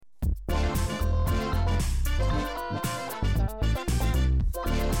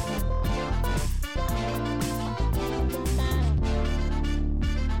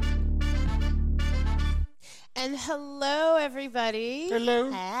And hello, everybody. Hello.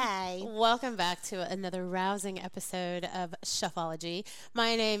 Hi. Welcome back to another rousing episode of Shuffology.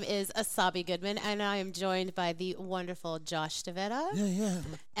 My name is Asabi Goodman, and I am joined by the wonderful Josh DeVetta. Yeah.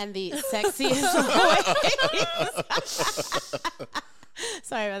 And the sexiest voice.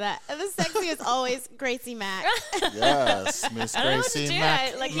 Sorry about that. And the sexiest always, Gracie Mack. Yes, Miss I don't know what to Gracie do.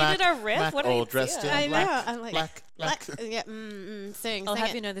 Mack. You did a riff. Mack, What are all you dressed doing? I in know. black. I'm like, black. yeah, sing. I'll sing have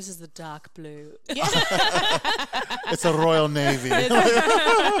it. you know this is the dark blue. It's a Royal Navy.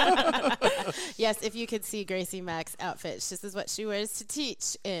 Yes, if you could see Gracie Mack's outfit, this is what she wears to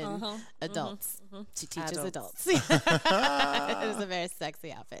teach in adults. She teaches adults. It is a very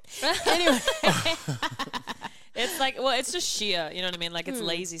sexy outfit. Anyway. It's like, well, it's just sheer. You know what I mean? Like it's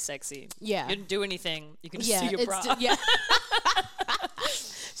lazy sexy. Yeah. You didn't do anything. You can just see your bra. Yeah.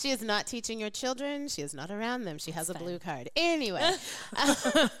 She is not teaching your children. She is not around them. She has a blue card. Anyway,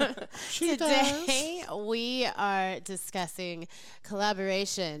 today we are discussing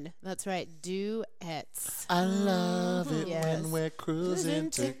collaboration. That's right, duets. I love it Yes. when we're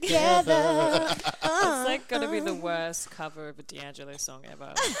cruising Together. together. It's like going to be the worst cover of a D'Angelo song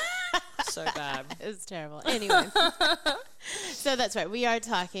ever. So bad. It's terrible. Anyway, so that's right. We are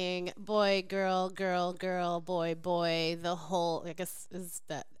talking boy, girl, girl, girl, boy, boy. The whole, I guess, is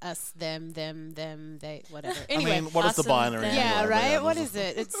that us, them, they, whatever. Anyway, I mean, what is the us and binary? them. yeah, anyway? right? What is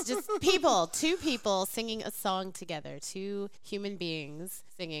it? It's just two people singing a song together, two human beings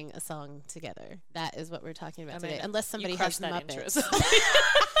singing a song together. That is what we're talking about today. Unless somebody has that Muppets. intro.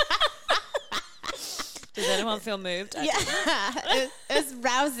 Does anyone feel moved? Yeah, it's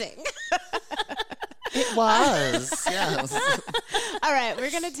rousing. It was. Yes. All right,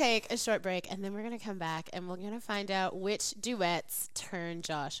 we're going to take a short break, and then we're going to come back, and we're going to find out which duets turn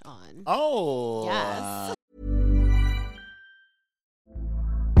Josh on. Oh. Yes.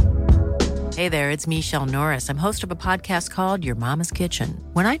 Hey there, it's Michelle Norris. I'm host of a podcast called Your Mama's Kitchen.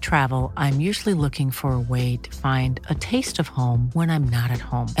 When I travel, I'm usually looking for a way to find a taste of home when I'm not at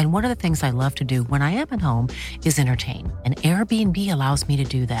home. And one of the things I love to do when I am at home is entertain. And Airbnb allows me to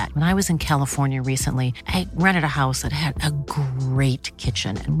do that. When I was in California recently, I rented a house that had a great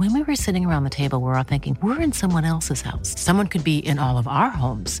kitchen. And when we were sitting around the table, we were all thinking, we're in someone else's house. Someone could be in all of our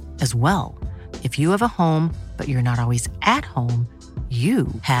homes as well. If you have a home, but you're not always at home, you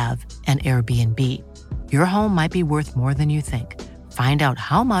have an Airbnb. Your home might be worth more than you think. Find out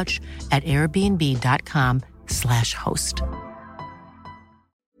how much at airbnb.com/host.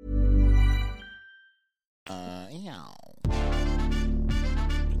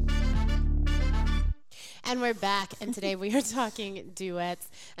 And we're back, and today we are talking duets.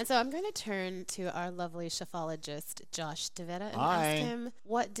 And so I'm going to turn to our lovely shuffleologist, Josh DeVetta, and Hi. ask him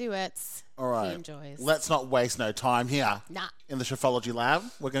what duets All right. he enjoys. Let's not waste no time here. Nah. In the Shuffleology Lab.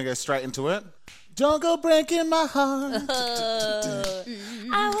 We're going to go straight into it. Don't go breaking my heart.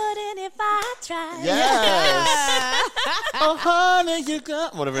 I wouldn't if I tried. Yes. Oh, honey, you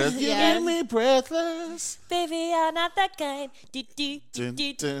got whatever it is. You Yes. leave me breathless. Baby, I'm not that kind. Dun,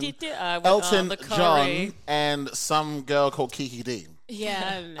 dun. With Elton the John curry. and some girl called Kiki D. Yeah.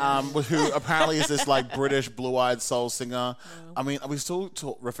 I don't know. Who apparently is this like British blue-eyed soul singer. I mean, are we still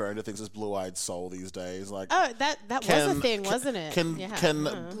referring to things as blue-eyed soul these days? Like, Oh, that was a thing, wasn't it? Can Yeah.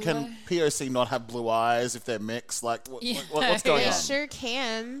 can POC not have blue eyes if they're mixed? Like, what's going They on? sure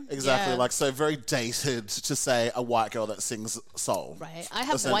can. Exactly. Yeah. Like, so very dated to say a white girl that sings soul. Right. I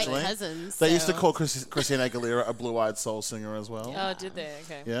have white essentially. cousins. They used to so- call Christina Aguilera a blue-eyed soul singer as well. Oh, did they?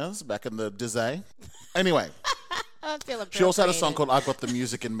 Okay. Yes, back in the Dizay. Anyway, I feel she also had a song appropriated. called "I've Got the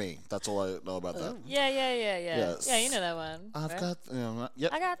Music in Me." That's all I know about that. Yeah. Yes. Yeah, you know that one. I've right? got,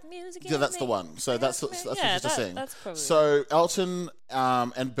 yep. I got music in Yeah, that's me. the one. So that's what she used to sing. That's probably. So Elton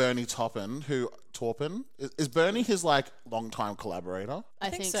and Bernie Taupin, is Bernie his like longtime collaborator? I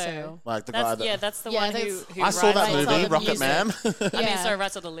think so. Like the guy that That's the Yeah, one who that's- who I saw that writes all movie, the Rocket music. Man. I mean, Yeah. sorry,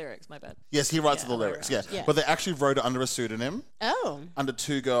 writes all the lyrics. My bad. Yes, he writes all the lyrics. Yeah. Yeah. But they actually wrote it under a pseudonym, Oh. under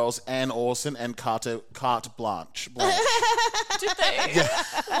two girls, Anne Orson and Carte Blanche. Did they?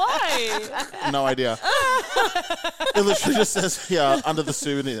 Why? No idea. It literally just says here under the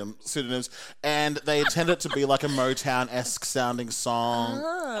pseudonyms, and they intended it to be like a Motown-esque sounding song.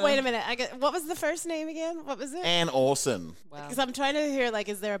 Wait a minute. What was the first name again? What was it? Anne Orson. Wow. Because I'm trying to hear, like,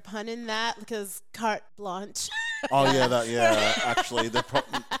 is there a pun in that? Because carte blanche. Oh yeah, actually,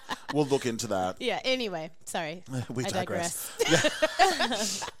 we'll look into that. Yeah, anyway. Sorry. We I digress.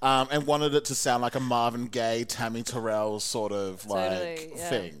 digress. And wanted it to sound like a Marvin Gaye, Tammy Terrell sort of like Totally, yeah.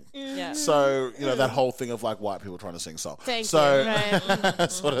 thing. Yeah. Yeah. So, that whole thing of like white people trying to sing song. Thank so, you.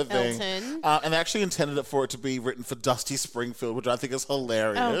 Right. sort of thing. Elton. And they actually intended it for it to be written for Dusty Springfield, which I think is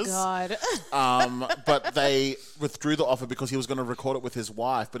hilarious. Oh, God. But they withdrew the offer because he was going to record it with his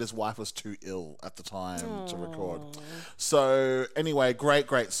wife, but his wife was too ill at the time to record. So anyway,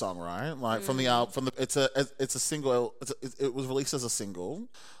 great song, right? Like from the album, it's a single. It was released as a single.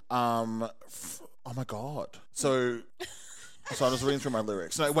 Oh my God! So I'm just reading through my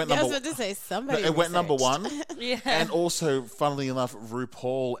lyrics. No, it went I was number. about to say somebody. It went number researched. one. Yeah. And also, funnily enough,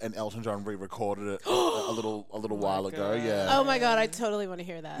 RuPaul and Elton John re-recorded it a little while ago. Yeah. Oh my God, I totally want to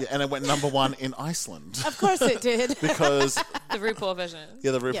hear that. Yeah, and it went number one in Iceland Of course it did. because The RuPaul version. the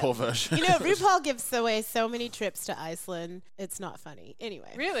RuPaul version. RuPaul gives away so many trips to Iceland. It's not funny.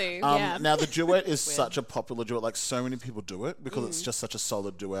 Anyway. Really? Yeah. Now the duet is such a popular duet. Like so many people do it because it's just such a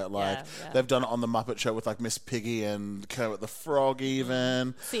solid duet. Like yeah. they've done it on the Muppet Show with like Miss Piggy and Kermit the Frog.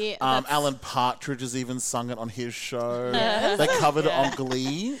 Even See, that's- Alan Partridge has even sung it on his show. They covered it on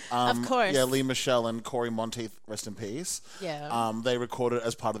Glee. Of course. Yeah, Lee Michelle and Corey Monteith, rest in peace. Yeah. They recorded it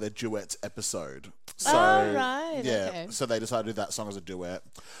as part of their duets episode. So Oh, right, yeah, okay. so they decided to do that song as a duet.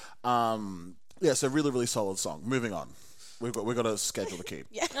 Yeah, so really, really solid song. Moving on. We've got to schedule the key.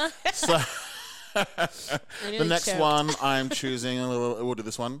 So the next choked. one I'm choosing, we'll do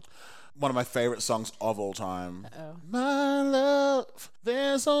this one. One of my favorite songs of all time. My love,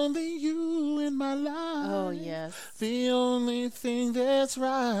 there's only you in my life. Oh, yes. The only thing that's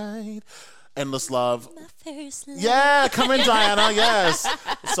right. Endless Love. Yeah, come in, Diana. Yes.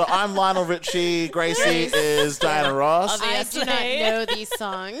 So I'm Lionel Richie. Gracie is Diana Ross. I do not know these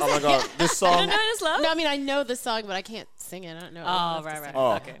songs. Oh my God, this song. Endless Love? No, I mean, I know the song, but I can't sing it. I don't know. Oh, right.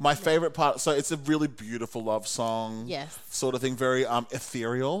 Oh, Okay. my favorite part. So it's a really beautiful love song. Yes. Sort of thing. Very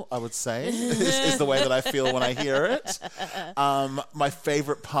ethereal, I would say, is the way that I feel when I hear it. My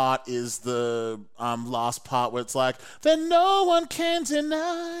favorite part is the last part where it's like, that no one can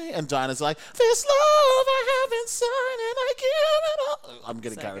deny. And Diana's like, this love I have inside and I give it all. I'm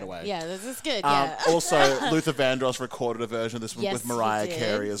getting carried away. Yeah, this is good. Yeah. Also, Luther Vandross recorded a version of this Yes, with Mariah he did.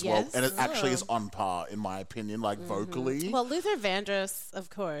 Carey as well. Yes. And it actually is on par, in my opinion, like vocally. Well, Luther Vandross, of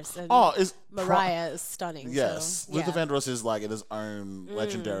course. And is Mariah is stunning. Yes, So, Luther yeah. Vandross is like in his own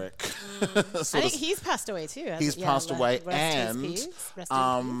legendary. I think he's passed away too. hasn't He's he? passed away, rest in and peace. Rest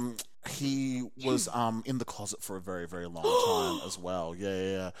in peace. he was in the closet for a very, very long time as well.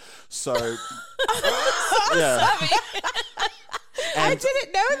 Yeah. So yeah. I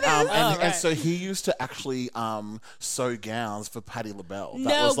didn't know this. And so he used to actually sew gowns for Patti LaBelle. That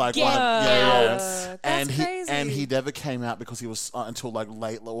No, was like get one. out. And That's crazy. and he never came out because he was until like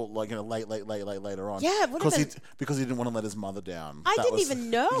late later on. Yeah, it would've because he didn't want to let his mother down. I That didn't was- even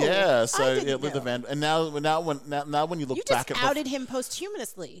know. Yeah, so I didn't yeah, Luther know. Van. And now when you look You back just at outed him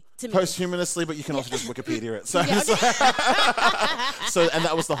posthumously to me. posthumously, but you can also just Wikipedia it. So, Yeah, so and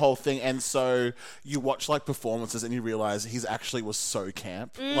that was the whole thing. And so you watch like performances and you realize he's actually was so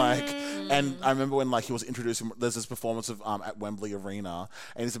camp. Like, and I remember when like he was introducing. There's this performance of at Wembley Arena,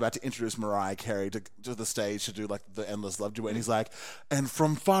 and he's about to introduce Mariah Carey to the stage to do like the Endless Love duet. And he's like, and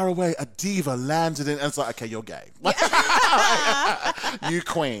from far away a diva landed in. And it's like, okay, you're gay. You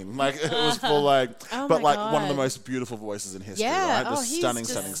queen. Like it was full like, Oh but my like one of the God. most beautiful voices in history. Yeah. Right? Oh, Just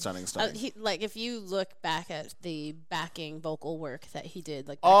he's stunning. Like if you look back at the backing vocal work that he did,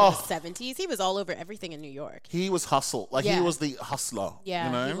 like back in the 70s, he was all over everything in New York. He was hustle. Like he Yeah. was the hustler. Yeah,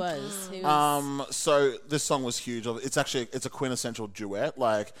 you know? he was. He was So this song was huge. It's a quintessential duet.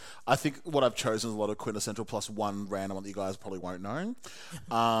 Like I think what I've chosen is a lot of quintessential plus one random one that you guys probably won't know.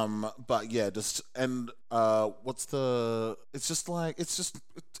 But yeah, it's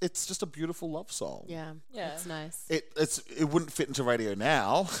just a beautiful love song. yeah, Yeah. it's nice. It wouldn't fit into radio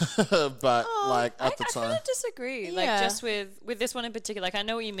now, but like at the I kind time. of disagree. Yeah. Like just with this one in particular. Like I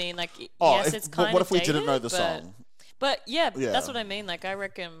know what you mean. Like Oh, yes, if- it's but kind what of if we didn't dated, know the but- song? But yeah, Yeah. that's what I mean. Like I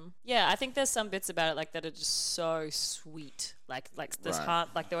reckon, yeah, I think there's some bits about it like that are just so sweet. Like this Right.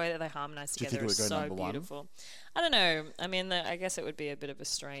 like the way that they harmonize Do you together think it is would go so number one? beautiful. I don't know. I mean, I guess it would be a bit of a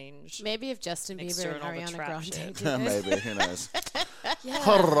strange. Maybe if Justin Mixture Bieber and and all the Ariana trap Grande shit. did it. Maybe, who knows?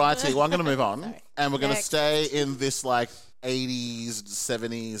 Alrighty, well I'm going to move on, and we're going to Next. stay in this like 80s,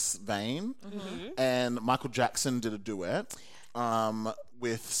 70s vein. And Michael Jackson did a duet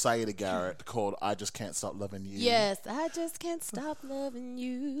with Saida Garrett called "I Just Can't Stop Loving You." Yes, I just can't stop loving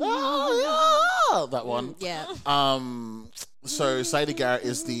you. Oh, yeah, that one. Yeah. So Saida Garrett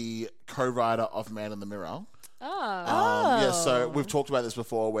is the co-writer of Man in the Mirror. Oh. Yeah, so we've talked about this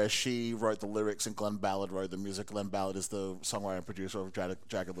before, where she wrote the lyrics and Glenn Ballard wrote the music. Glenn Ballard is the songwriter and producer of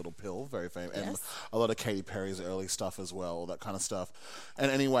Jagged Little Pill, very famous, and a lot of Katy Perry's early stuff as well, all that kind of stuff.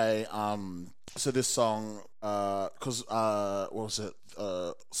 And anyway, so this song, because what was it?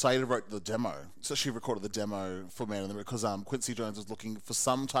 Saida wrote the demo, so she recorded the demo for Man in the Mirror because Quincy Jones was looking for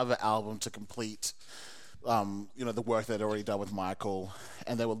some type of album to complete the work they'd already done with Michael,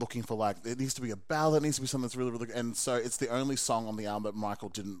 and they were looking for it needs to be a ballad, it needs to be something that's really, really good. And so it's the only song on the album that Michael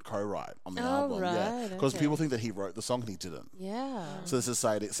didn't co-write on the album. Right, yeah, because people think that he wrote the song and he didn't. Yeah. So this is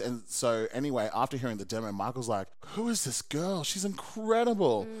Saida. And so anyway, after hearing the demo, Michael's like, "Who is this girl? She's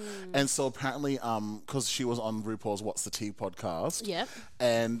incredible." And so apparently, because she was on RuPaul's What's the Tea podcast, Yep.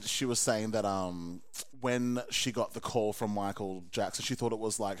 and she was saying that when she got the call from Michael Jackson, she thought it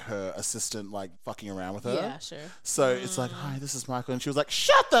was her assistant fucking around with her. Yeah, sure. So it's like, "Hi, this is Michael," and she was like,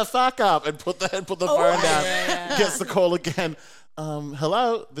 "Shut the fuck up," and put the phone down. Gets the call again.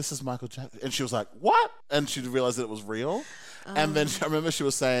 "Hello, this is Michael Jackson," and she was like, "What?" And she realized that it was real. And then I remember she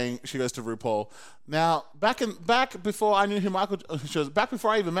was saying, she goes to RuPaul, "Now, back before I knew who she was, back before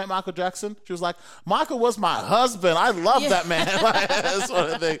I even met Michael Jackson," she was like, "Michael was my husband. I love that man." That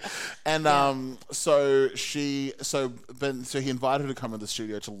sort of thing. And so he invited her to come in the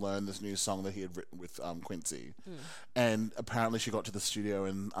studio to learn this new song that he had written with Quincy. And apparently she got to the studio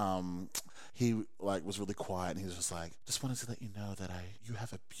and he was really quiet, and he was just like, "Just wanted to let you know that you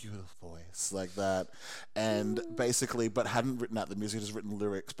have a beautiful voice," like that. And basically, but hadn't written out the music, just written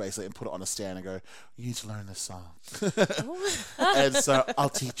lyrics basically and put it on a stand and go, "You need to learn this song." And so I'll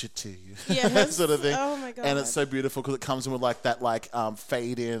teach it to you. Yes. Sort of thing. Oh my God. And it's so beautiful because it comes in with that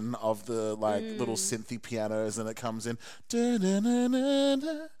fade in of the little synthy pianos, and it comes in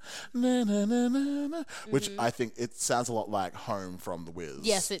which I think it sounds a lot like Home from The Wiz.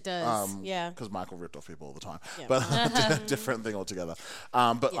 Yes, it does. Yeah. Because Michael ripped off people all the time. Yeah. But different thing altogether.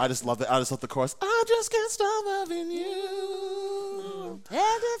 But I just love that. I just love the chorus. "I just can't stop loving you.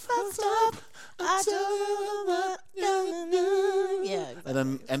 And if I stop, I don't know what you do." Yeah, exactly. And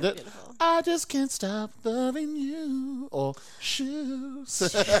then end it. Beautiful. "I just can't stop loving you." Or shoes.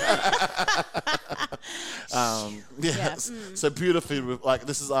 Yes. So beautifully,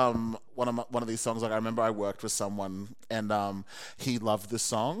 this is one of these songs. I remember I worked with someone, and he loved this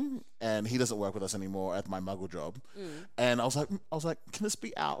song, and he doesn't work with us anymore at my Muggle job. And I was like, "Can this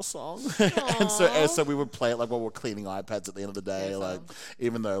be our song?" and so we would play it while we're cleaning iPads at the end of the day,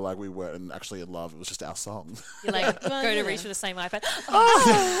 even though we weren't actually in love, it was just our song. You go to reach for the same iPad.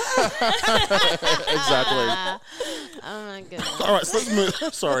 Exactly. Oh my goodness. All right, so let's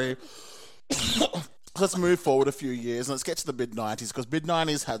move. Sorry. Let's move forward a few years and let's get to the mid-90s, because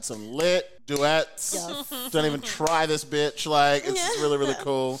mid-90s had some lit duets. Don't even try this, bitch. It's really, really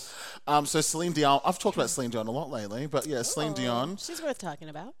cool. So Celine Dion, I've talked about Celine Dion a lot lately, but yeah, Celine Dion. She's worth talking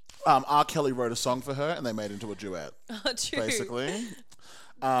about. R. Kelly wrote a song for her and they made it into a duet. Oh, true. Basically.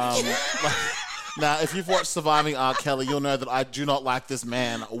 Now, if you've watched Surviving R. Kelly, you'll know that I do not like this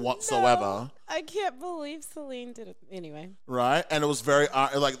man whatsoever. No, I can't believe Celine did it. Anyway. Right? And it was very,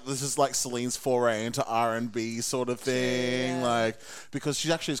 this is Celine's foray into R&B sort of thing. Yeah. Because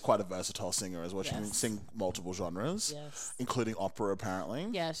she actually is quite a versatile singer as well. She can sing multiple genres, including opera, apparently.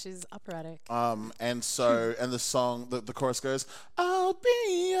 Yeah, she's operatic. And so, and the song, the chorus goes, "I'll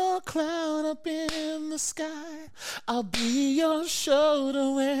be your cloud up in the sky. I'll be your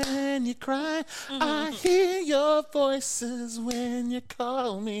shoulder when you cry. I hear your voices when you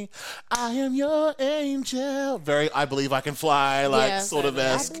call me. I am your angel." Very I Believe I Can Fly, sort of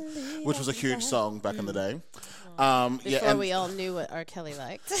esque, which was a huge song back in the day. Before we all knew what R. Kelly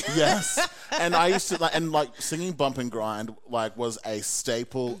liked. Yes. And I used to singing Bump and Grind was a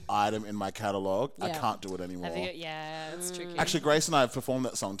staple item in my catalog. I can't do it anymore. It's tricky. Actually, Grace and I have performed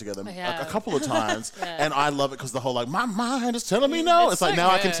that song together have. a couple of times, and I love it because the whole my mind is telling me no. It's so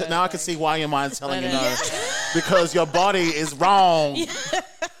now good. I can see why your mind's telling you no, because your body is wrong.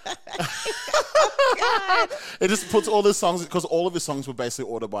 It just puts all the songs, because all of his songs were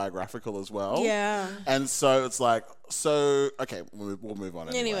basically autobiographical as well. Yeah. And so it's okay, we'll move on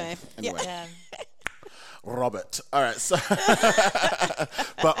anyway. Yeah. Robert. All right, so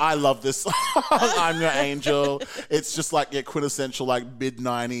but I love this song. I'm Your Angel. It's just quintessential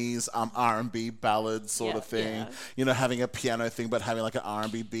mid-90s R&B ballad sort of thing. Having a piano thing but having an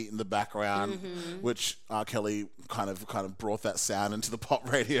R&B beat in the background, which R. Kelly kind of brought that sound into the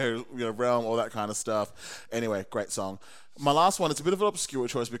pop radio realm, all that kind of stuff. Anyway, great song. My last one, it's a bit of an obscure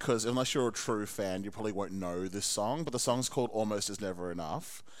choice because unless you're a true fan, you probably won't know this song, but the song's called Almost Is Never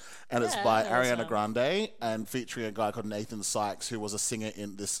Enough. And it's by Ariana Grande and featuring a guy called Nathan Sykes, who was a singer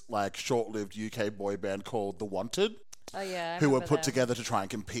in this like short-lived UK boy band called The Wanted. Oh yeah, who were put together to try and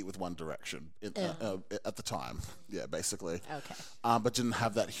compete with One Direction at the time. Yeah, basically. Okay. But didn't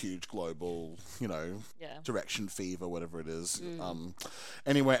have that huge global, direction fever, whatever it is.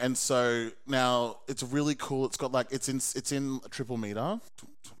 Anyway, and so now it's really cool. It's got like it's in a triple meter,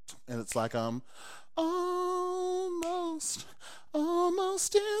 and it's like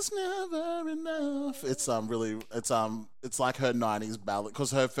almost is never enough. It's like her 90s ballad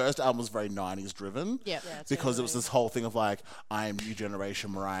because her first album was very 90s driven. Yeah, because it was this whole thing of like, I am new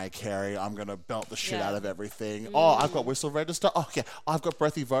generation Mariah Carey. I'm gonna belt the shit out of everything. Oh, I've got whistle register. Oh, yeah, I've got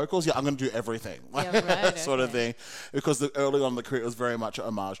breathy vocals. Yeah, I'm gonna do everything. Sort of thing. Because early on in the career, it was very much a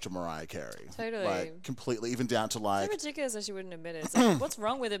homage to Mariah Carey. Totally. Like completely, even down to like. It's ridiculous that she wouldn't admit it. It's like, what's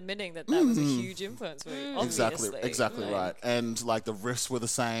wrong with admitting that was a huge influence for you? Exactly right. And like the riffs were the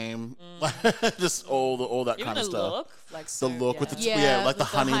same, just all that kind of stuff. Look, like the look with the like the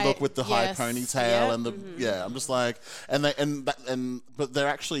honey look with the high ponytail and the I'm just like but they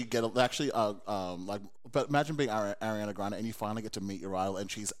actually but imagine being Ariana Grande and you finally get to meet your idol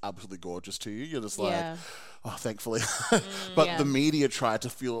and she's absolutely gorgeous to you. You're just like, oh, thankfully. But the media tried to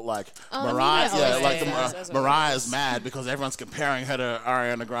feel it like Mariah's mad because everyone's comparing her to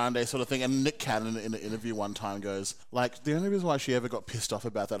Ariana Grande sort of thing. And Nick Cannon in an interview one time goes, like, the only reason why she ever got pissed off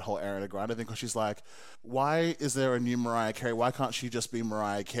about that whole Ariana Grande thing, because she's like, why is there a new Mariah Carey? Why can't she just be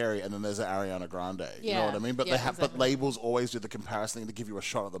Mariah Carey and then there's an Ariana Grande? You know what I mean? But but labels always do the comparison thing to give you a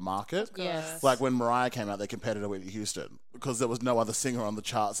shot at the market. Yes. Like when Mariah came out, they compared her to Whitney Houston because there was no other singer on the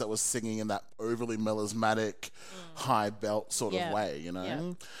charts that was singing in that overly melismatic, high belt sort of way,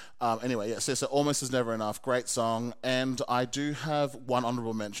 Anyway, so Almost Is Never Enough, great song. And I do have one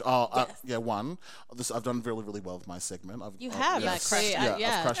honorable mention. One. I've done really, really well with my segment. You have, actually.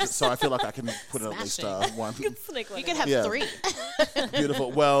 I've crushed it. So I feel like I can put in at least one. You could have 3.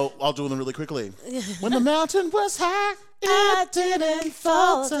 Beautiful. Well, I'll do them really quickly. When the mountain was high, I didn't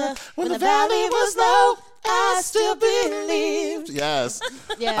falter. When the valley was low, I still believed. Yes.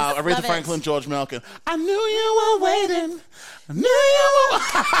 Aretha Franklin, George Malkin. I knew you were waiting. I knew you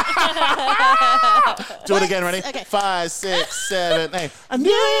were. Do it again, ready? Okay. 5, 6, 7, 8. I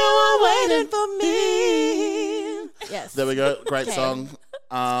knew you were waiting for me. Yes. There we go. Great song.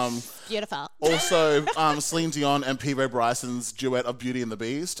 Beautiful. Also, Celine Dion and Peabo Bryson's duet of Beauty and the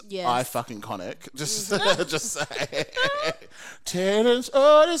Beast. Yes. I fucking conic. Just say. Taylor's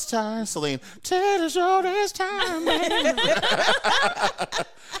all this time, Celine. Taylor's all this time, man.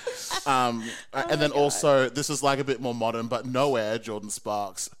 And then also, this is like a bit more modern, but Nowhere, Jordan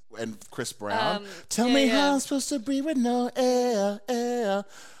Sparks and Chris Brown. Tell me how I'm supposed to breathe with no air.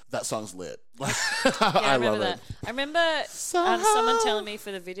 That song's lit. I remember love that. it. I remember someone telling me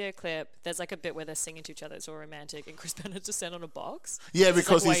for the video clip, there's like a bit where they're singing to each other. It's all romantic, and Chris Brown had to stand on a box. Yeah,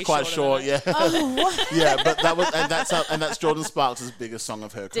 because he's quite short. Yeah. Yeah, but that's Jordan Sparks' biggest song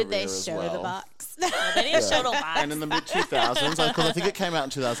of her career as well. Did they show the box? They didn't show the box. And in the mid 2000s, because I think it came out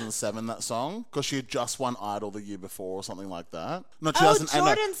in 2007. That song, because she had just won Idol the year before or something like that. No, 2008.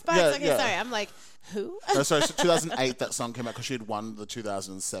 Jordan Sparks. Sorry, I'm like, who? No, sorry, so 2008 that song came out because she had won the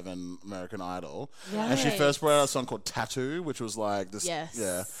 2007 American Idol. Right. And she first brought out a song called Tattoo, which was like this. Yes.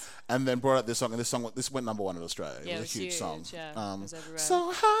 Yeah. And then brought out this song, and this went number 1 in Australia. Yeah, it was a huge song. Yeah, it was everywhere.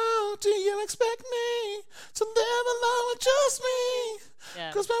 So how do you expect me to live alone with just me?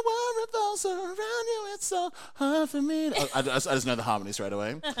 Because my world revolves around you, it's so hard for me. I just know the harmony straight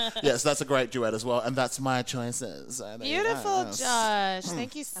away. Yes, that's a great duet as well, and that's my choices. Beautiful, Josh.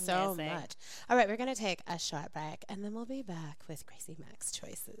 Thank you so Amazing. much. All right, we're going to take a short break, and then we'll be back with Gracie Mack's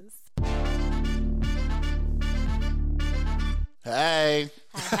choices. Hey.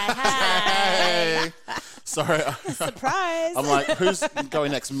 Hi. Sorry. Surprise. I'm like, who's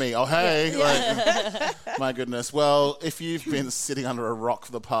going next? Me. Oh, hey. Like, my goodness. Well, if you've been sitting under a rock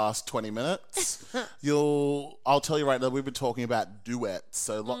for the past 20 minutes, I'll tell you right now, we've been talking about duets.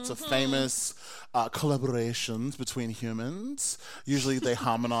 So lots of famous collaborations between humans. Usually they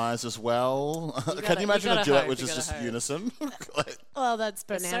harmonize as well. Can you imagine a duet which is just unison? Well, that's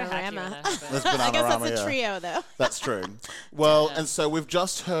Bananarama. That's I guess Bananarama, that's a trio, though. That's true. Well, and so we've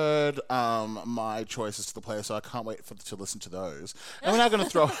just heard my choices to the player, so I can't wait to listen to those. And we're now going to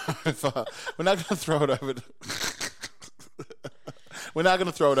throw it over. We're now going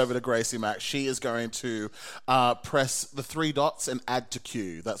to throw it over to Gracie Mack. She is going to press the 3 dots and add to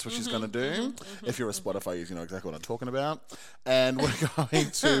queue. That's what she's going to do. If you're a Spotify user, you know exactly what I'm talking about. And we're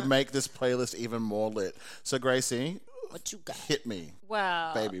going to make this playlist even more lit. So, Gracie, What you got? hit me,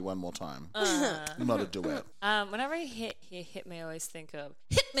 Wow. baby, one more time. Not a duet. Whenever I hit me, I always think of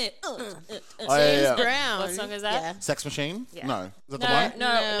hit me. Oh, yeah. Brown. What song is that? Yeah. Sex Machine? Yeah. No. Is that No,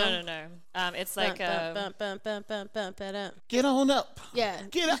 the one? no. It's like Bump it up. Get on up. Yeah.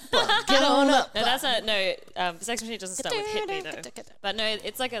 Get up. Get on up. no, that's not no. Sex Machine doesn't start with hit me though. But no,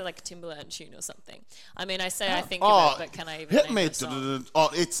 it's like a Timbaland tune or something. I mean, I say I think of it, but can I even hit name me. the song? Oh,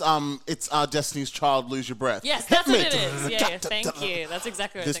 it's Destiny's Child, Lose Your Breath. Yes, Hit that's me. what it is. Yeah, thank you. That's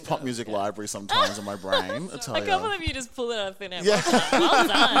exactly what I This think pop of. music library sometimes in my brain. I tell I can't you. believe you just pulled it out of thin air. Yeah. Well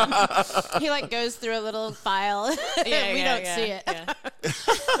done. He like goes through a little file. Yeah, we don't see it. Yeah.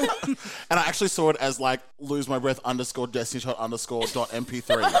 And I actually saw it as like lose my breath _ Destiny Child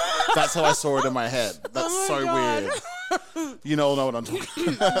 _.mp3. That's how I saw it in my head. That's so weird. You all know what I'm talking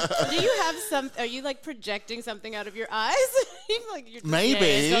about. Do you have some? Are you like projecting something out of your eyes? Like you're just, Maybe. Yeah,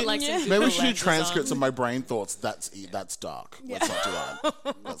 it's got, like, some Maybe Google we should do lenses transcripts on. of my brain thoughts. That's dark. Let's not do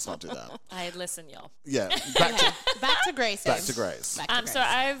that. Let's not do that. I listen, y'all. Yeah. Back to back to Grace. back to Grace. Back to Grace. So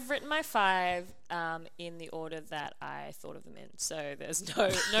I've written my 5 in the order that I thought of them in. So there's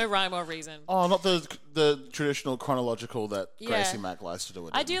no rhyme or reason. Oh, not the traditional chronological that Yeah. Gracie Mack likes to do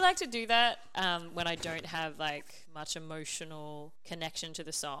it. I in. do like to do that when I don't have like much emotional connection to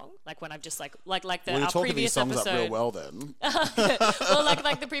the song, like when I've just like the Well, you're our talking these previous songs episode. up real well then. Well,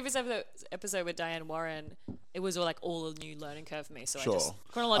 like the previous episode with Diane Warren, it was all a new learning curve for me. So Sure. I just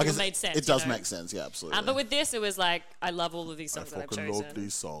I chronological guess made sense. It does you know? make sense, yeah, absolutely. But with this, it was like I love all of these I songs that I've fucking chosen love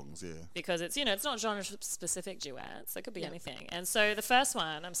these songs, yeah. because it's it's not genre specific duets. It could be anything. And so the first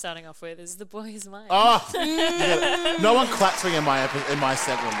one I'm starting off with is "The Boy Is Mine." Oh, no one claps me in my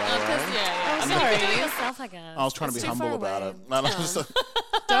segment, by the Because, way. yeah. sorry. Sorry. Yourself, I guess. I was trying to It's be too far humble about away. it. No, no, just-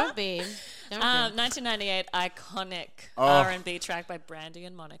 Don't be. Don't be. 1998 iconic Oh. R&B track by Brandy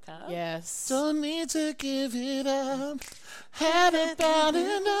and Monica. Yes. Don't need to give it up. Haven't bad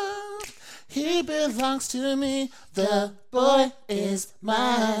enough. He belongs to me. The boy is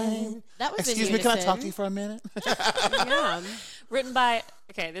mine. That was in Excuse me, can I unison. talk to you for a minute? Yeah. Written by,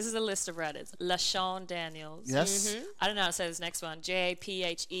 this is a list of writers. LaShawn Daniels. Yes. I don't know how to say this next one. Japhe.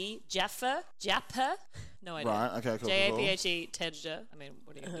 Japper? No idea. Right, okay, cool. Japhe Tedja. I mean,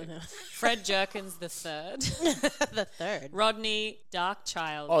 what are you going to do? Fred Jerkins the third. The third. Rodney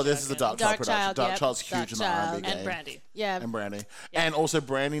Darkchild. Oh, this is the Jerkins, Dark Child Dark production. Child, Dark yep. Child's Dark huge in the R&B Child. game. And Brandy. Yeah. And Brandy. And also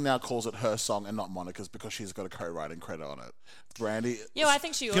Brandy now calls it her song and not Monica's because she's got a co-writing credit on it. Brandy. Yeah, well, I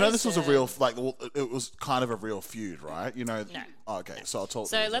think she You know, always this was a did. real, like, it was kind of a real feud, right? You know? No. Oh, okay, so I'll talk.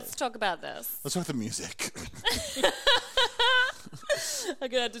 So let's talk about this. Let's talk the music. I'm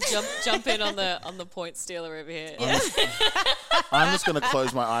gonna have to jump in on the point stealer over here. I'm just going to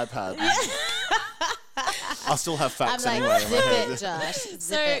close my iPad. I'll still have facts I'm like, anyway. in my zip head. it, Josh. Zip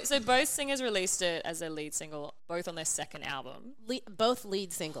So it. so both singers released it as their lead single, both on their second album. Both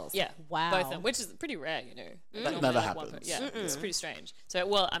lead singles. Yeah, Wow. both of them, which is pretty rare, you know. Normally, never like, one happens. Yeah, it's pretty strange. So,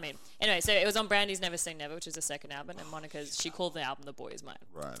 well, I mean, anyway, so it was on Brandy's Never Say Never, which is the second album, and Monica's, she called the album The Boy Is Mine.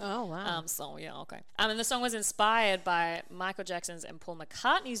 Right. Oh, wow. So, yeah, okay. And the song was inspired by Michael Jackson's and Paul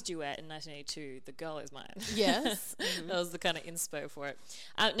McCartney's duet in 1982, The Girl Is Mine. Yes. That was the kind of inspo for it.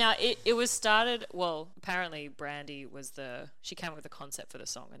 Now, it was started, well, apparently Brandy she came up with the concept for the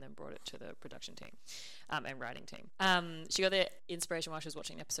song and then brought it to the production team and writing team. She got the inspiration while she was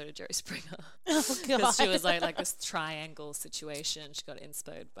watching an episode of Jerry Springer. Oh, God. Because she was like this triangle situation. She got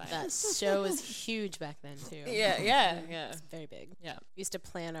inspired by That it. show was huge back then, too. Yeah. Very big. Yeah. We used to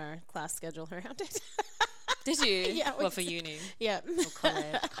plan our class schedule around it. Did you? Yeah, we Well, for uni. Yeah.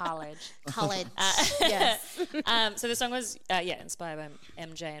 College. College. Yes. So the song was, inspired by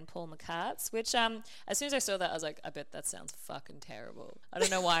MJ and Paul McCartney, which as soon as I saw that, I was like, I bet that sounds fucking terrible. I don't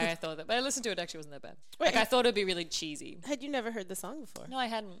know why I thought that, but I listened to it, actually wasn't that bad. Wait. I thought it'd be really cheesy. Had you never heard the song before? No, I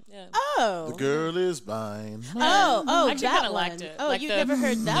hadn't. Yeah. Oh. The girl is mine. Oh, I actually that kind of one. liked it. Oh, Like you've the- never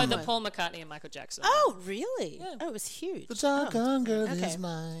heard that No, one? the Paul McCartney and Michael Jackson. Oh, really? Oh, it was huge. The doggone girl Okay. is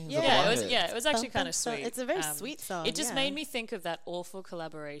mine. Is Yeah. that Yeah, the it was. one? Yeah, it was actually Bum, kind bum, of bum. sweet. It's a very sweet song, It just yeah. made me think of that awful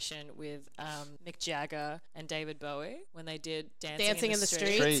collaboration with Mick Jagger and David Bowie when they did Dancing in the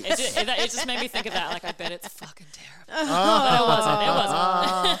Streets. Streets. It just made me think of that. Like, I bet it's fucking terrible. But it wasn't.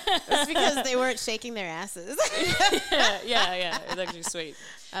 It wasn't. It's because they weren't shaking their asses. yeah. It's actually sweet.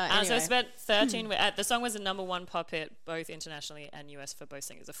 So I Anyway. spent 13 weeks. The song was a #1 pop hit, both internationally and US for both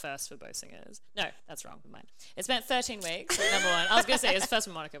singers. The first for both singers. No, that's wrong. Mine. It spent 13 weeks at #1. I was going to say it was first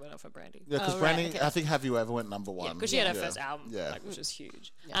for Monica, but not for Brandy. Yeah, because Oh, right, Brandy, okay. I think Have You Ever went #1. Because she had her first album, Yeah. which was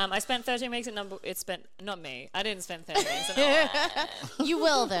huge. I spent 13 weeks at It spent, not me. I didn't spend 13 weeks at You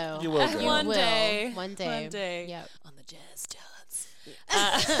will, though. You will, girl. One will. day. One day. One day. Yep. On the jazz charts.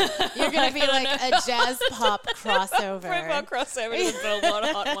 You're going to be like a jazz pop crossover. Profile crossover to the Billboard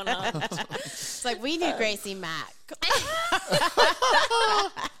Hot 100. It's like, we need Gracie Mack.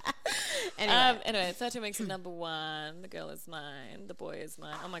 Anyway, 13 weeks at #1. The girl is mine. The boy is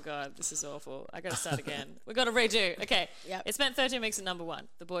mine. Oh my God, this is awful. I gotta start again. We gotta redo. Okay. Yep. It spent 13 weeks at #1.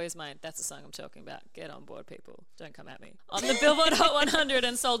 The boy is mine. That's the song I'm talking about. Get on board, people. Don't come at me. On the Billboard Hot 100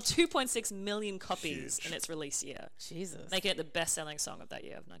 and sold 2.6 million copies in its release year, Jesus. making it the best-selling song of that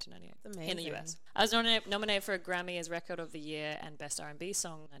year of 1998 in the amazing. US. I was nominated for a Grammy as Record of the Year and Best R&B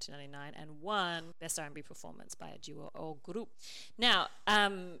Song 1999, and won Best R&B Performance by a duo or group. Now,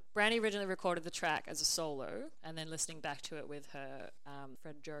 Brandy originally recorded the track as a solo, and then listening back to it with her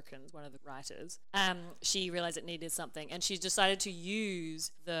Fred Jerkins, one of the writers, she realized it needed something, and she decided to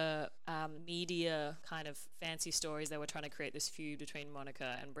use the media kind of fancy stories they were trying to create this feud between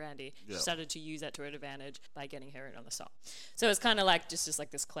Monica and Brandy. She started to use that to her advantage by getting her in on the song. So it's kind of like just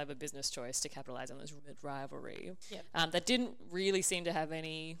like this clever business choice to capitalize on this rivalry. Yep. That didn't really seem to have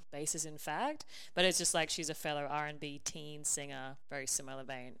any basis in fact, but it's just like she's a fellow R&B teen singer, very similar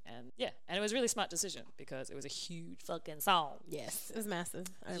vein, and it was a really smart decision because it was a huge fucking song. Yes, it was massive.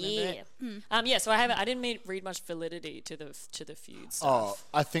 I remember it. So I didn't read much validity to the feud stuff. Oh,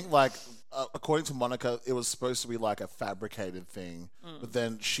 I think like according to Monica, it was supposed to be like a fabricated thing, but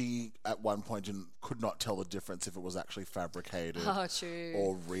then she at one point could not tell the difference if it was actually fabricated True.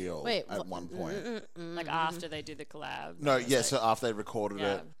 or real. Wait, at one point. Like after they did the collab. No, it was yeah, like- so after they recorded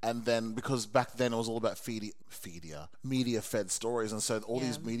Yeah. it, and then because back then it was all about media-fed stories, and so all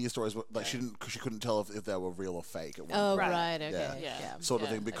these media stories were like she couldn't tell if they were real or fake. At one Oh, point. right. Okay. Yeah. Yeah. Sort of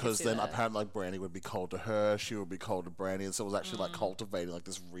Yeah, thing, I can because see then that. apparently like Brandy would be cold to her, she would be cold to Brandy, and so it was actually like cultivating like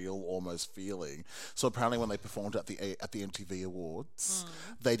this real almost feeling. So apparently when they performed at the MTV Awards,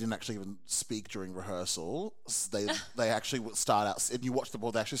 they didn't actually even speak during rehearsal. They actually would start out, and you watch the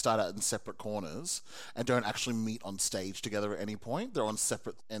ball, they actually start out in separate corners and don't actually meet on stage together at any point. They're on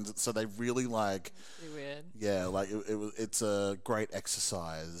separate ends, so they really like Pretty weird. yeah, like it's a great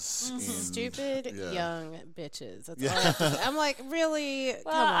exercise in Stupid yeah. young bitches. That's all I have to say. I'm like, really?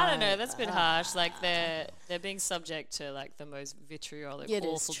 Well, Come on. I don't know. That's a bit harsh. Like they're being subject to like the most vitriolic, It is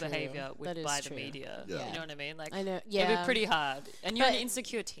awful true. behavior That is by true. the media. Yeah. You know what I mean? Like I know. it'd Yeah. be pretty hard, and you're an But-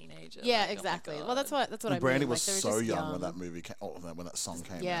 insecure teenager. Yeah, like, oh my exactly. God. Well, that's what I mean. Brandy Like, was they were so just young when that movie came, when that song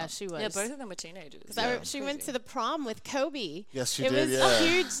came Yeah, out. she was. Yeah, both of them were teenagers. She went to the prom with Kobe. Yes, she it did, was yeah.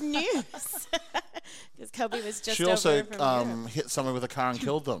 huge news because Kobe was just She also over from Europe. hit someone with a car and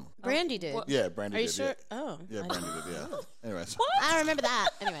killed them. Brandy did. Yeah, Brandy Are you did. sure? Yeah, Oh, yeah Brandy did. Yeah. Anyways, I remember that.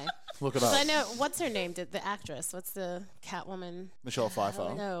 Anyway, look it 'cause up. I know what's her name. Did the actress? What's the Catwoman? Michelle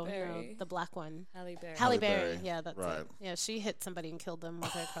Pfeiffer. No, Berry. the black one. Halle Berry. Halle Berry. Berry. Yeah, that's Right. it. Yeah, she hit somebody and killed them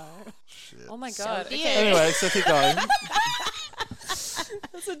with her car. Shit. Oh my So God. did. Okay. Anyway, so keep going.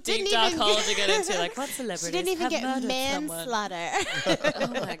 That's a deep Didn't dark even- hole to get into. Like, what celebrities She didn't even have get murdered someone? manslaughter. Oh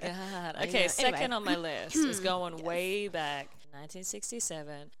my God. I Okay, know. second Anyway. on my list is going way back.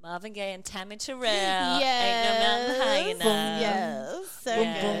 1967, Marvin Gaye and Tammy Terrell. Ain't no mountain high enough. Yes, so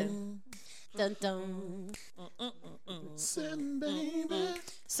Yeah. good. Dun dun. Listen, baby.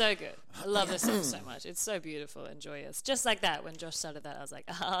 So good. I love this song so much. It's so beautiful and joyous. Just like that. When Josh started that, I was like,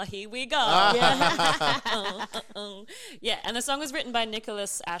 here we go. Yeah, and the song was written by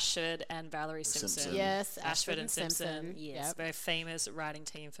Nicholas Ashford and Valerie Simpson. Simpson. Yes, Ashford and Simpson. Yes, Yep. very famous writing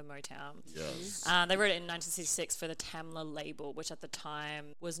team for Motown. Yes. They wrote it in 1966 for the Tamla label, which at the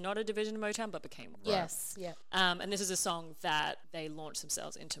time was not a division of Motown, but became one. Yes, yeah. And this is a song that they launched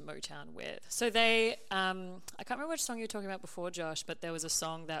themselves into Motown with. So they, I can't remember which song you were talking about before, Josh, but there was a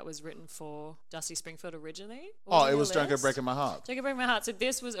song that was written for Dusty Springfield originally. Oh, it was Don't Go Breaking My Heart. Don't Go Breaking My Heart. So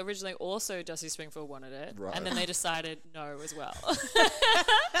this was originally also Dusty Springfield wanted it, Right. and then they decided no as well.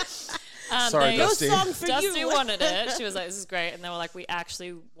 Sorry, Dusty. Dusty wanted it. She was like, "This is great," and they were like, "We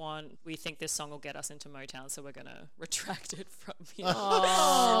think this song will get us into Motown, so we're gonna retract it from you."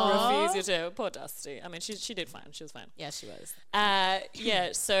 Refuse you to. Poor Dusty. I mean, she did fine. She was fine. Yeah, she was. Yeah.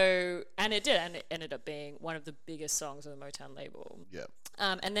 So and it did, and it ended up being one of the biggest songs on the Motown label. Yeah.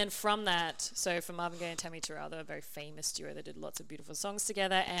 And then from that, so for Marvin Gaye and Tammy Terrell, they're a very famous duo. They did lots of beautiful songs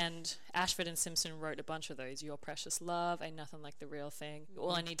together, and Ashford and Simpson wrote a bunch of those. Your Precious Love, Ain't Nothing Like the Real Thing,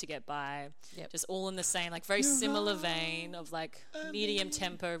 All I Need to Get By. Yep. Just all in the same, like very similar vein of like medium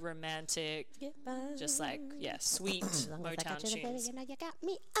tempo, romantic, just like, sweet Motown tunes. You know you got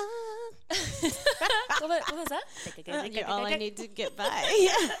me up. What was that? You're all I need to get by.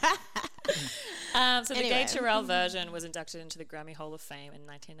 So the Gay Terrell version was inducted into the Grammy Hall of Fame in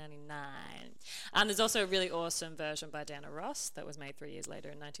 1999. There's also a really awesome version by Diana Ross that was made 3 years later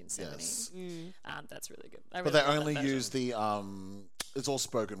in 1970. Yes. That's really good. But they only use the it's all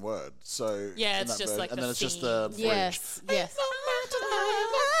spoken word. So Yeah, in it's that just version, like and the then it's just theme. the bridge. Yes. Yeah.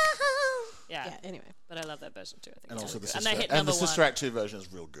 Yeah. Anyway. But I love that version too. I think And it's also the really good. sister, And they hit and number the one. Sister Act 2 version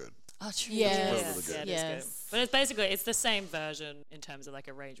is real good. Oh, true. Yes. Yeah, Really good. yeah, it Yes. is good. But it's basically, it's the same version in terms of like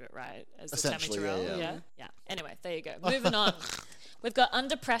arrangement, right? As the Tammy Essentially, Terrell. yeah. Yeah. Anyway, there you go. Moving on. We've got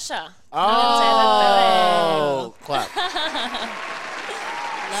Under Pressure. Oh, clap.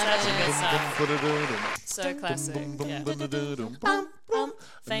 Such a good song. So classic. Yeah.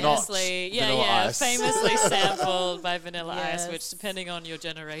 Famously, Vanilla Ice. famously sampled by Vanilla Ice, Yes. which, depending on your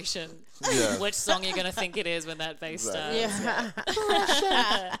generation, Yeah. which song you're going to think it is when that bass starts. Exactly.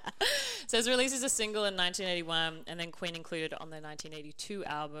 Yeah. So it was released as a single in 1981, and then Queen included it on their 1982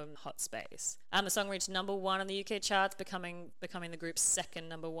 album Hot Space. The song reached number 1 on the UK charts, becoming the group's second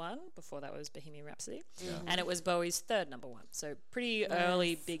number 1. Before that was Bohemian Rhapsody, and it was Bowie's third number 1. So pretty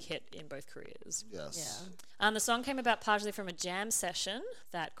early big hit in both careers. Yes. The song came about partially from a jam session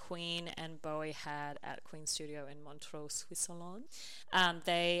that Queen and Bowie had at Queen's studio in Montreux, Switzerland.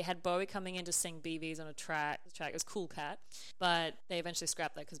 They had Bowie coming in to sing BVs on a track. The track was Cool Cat, but they eventually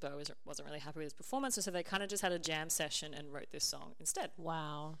scrapped that because Bowie wasn't really happy with his performance, so they kind of just had a jam session and wrote this song instead.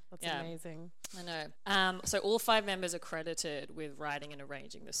 Wow. That's Yeah. amazing. I know. So all 5 members are credited with writing and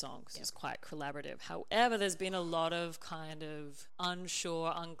arranging the song because it's quite collaborative. However, there's been a lot of kind of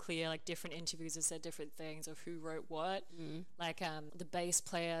unclear, like different interviews have said different things of who wrote what. Like the bass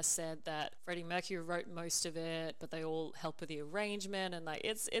player said that Freddie Mercury wrote most of it, but they all helped with the arrangement, and like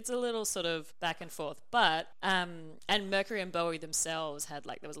it's a little sort of back and forth. But and Mercury and Bowie themselves had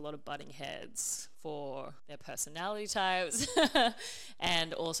like there was a lot of butting heads for their personality types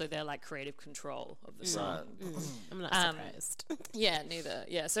and also their like creative control of the song. I'm not surprised. Yeah, neither.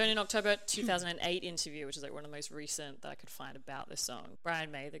 Yeah, so in an October 2008 interview, which is like one of the most recent that I could find about this song, Brian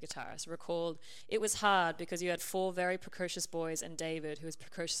May, the guitarist, recalled, "It was hard because you had 4 very precocious boys and David, who was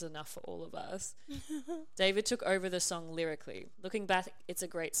precocious enough for all of us. David took over the song lyrically. Looking back, it's a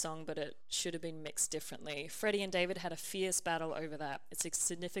great song, but it should have been mixed differently. Freddie and David had a fierce battle over that. It's a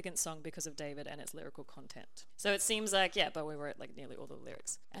significant song because of David and its lyrical content." So it seems like, Bowie wrote like nearly all the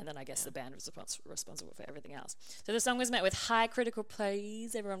lyrics, and then I guess the band was responsible for everything else. So the song was met with high critical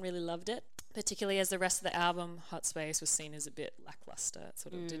praise. Everyone really loved it, particularly as the rest of the album, Hot Space, was seen as a bit lackluster. It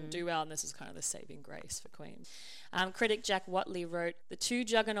sort of didn't do well, and this was kind of the saving grace for Queen. Critic Jack Watley wrote, "The 2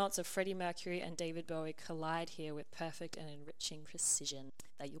 juggernauts of Freddie Mercury and David Bowie collide here with perfect and enriching precision."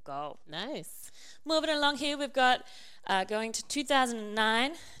 There you go. Nice. Moving along here, we've got going to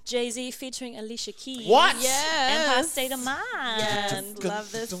 2009, Jay-Z featuring Alicia Keys. What? Yes. Empire State of Mind. Yes.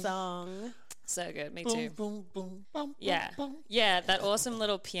 Love this song. So good, me too. Boom, boom, boom, Yeah. boom. Yeah, that awesome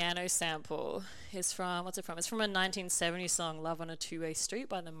little piano sample is from, what's it from? It's from a 1970 song, Love on a Two-Way Street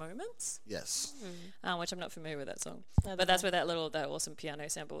by The Moments, Yes. which I'm not familiar with that song. But that's where that awesome piano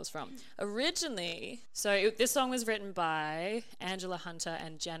sample was from. Originally, this song was written by Angela Hunter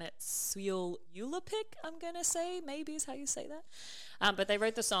and Janet Sweel-Ulapik, I'm going to say, maybe is how you say that. But they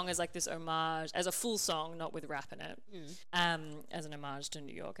wrote the song as like this homage, as a full song, not with rap in it, as an homage to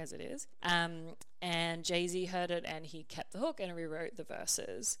New York as it is. And Jay-Z heard it and he kept the hook and rewrote the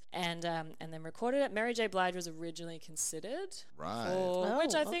verses and then recorded it. Mary J. Blige was originally considered, Right.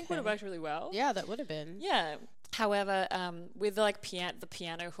 which I think okay. would have worked really well. Yeah, that would have been. Yeah. However, with like the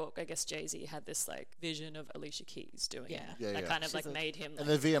piano hook, I guess Jay-Z had this like vision of Alicia Keys doing it. Yeah, that yeah. kind of She's like a- made him. And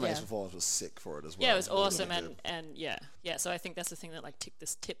Like, the VMAs Yeah. performance was sick for it as well. yeah, it was awesome, really and good. yeah. So I think that's the thing that like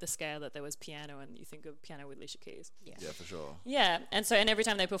tipped the scale that there was piano, and you think of piano with Alicia Keys. Yeah, for sure. Yeah, and every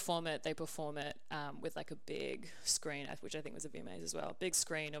time they perform it with like a big screen, which I think was a VMAs as well. Big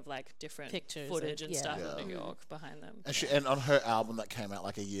screen of like different Pictures footage of- and yeah. stuff Yeah. of New York behind them. And on her album that came out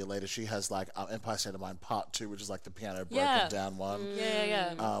like a year later, she has like Empire State of Mind Part 2, which is like the piano broken down one,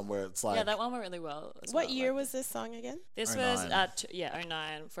 Yeah. where it's like Yeah, that one went really well. As What well, year like- was this song again? This 09. was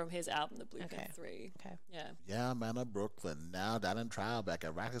 09 from his album The Blueprint 3. Okay. Yeah. Yeah, man of Brooklyn, now down in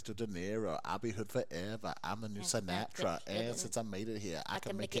Tribeca, Rackets to De Niro, I'll be hood forever. I'm the new Sinatra, and since I made it here, I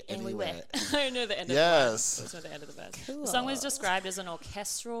can make it anywhere. I know the end of Yes. the verse. That's not the end of the verse. The song was described as an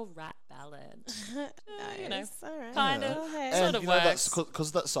orchestral rap ballad. ballad. Nice. You know, All right. kind of. Okay. Sort And of you know, works.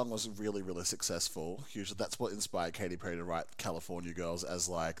 because that song was really, really successful. Hugely, that's what inspired Katy Perry to write "California Girls" as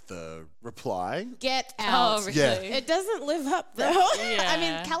like the reply. Get out. Oh, really? Yeah. It doesn't live up though. I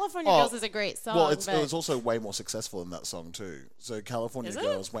mean, Yeah. California Oh, Girls is a great song. Well, it but was also way more successful in that song too. So "California Is it?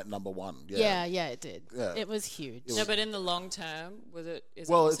 Girls" went #1. yeah, it did. Yeah. It was huge. No, but in the long term, was it? Is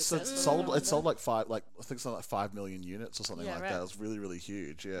Well, it it's successful? sold like I think something like 5 million units or something Yeah, like right. that. It was really, really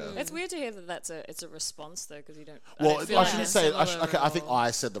huge. Yeah. It's weird to hear that it's a response though, because you don't. Well, don't feel I like shouldn't it's say. similar Okay, I think or-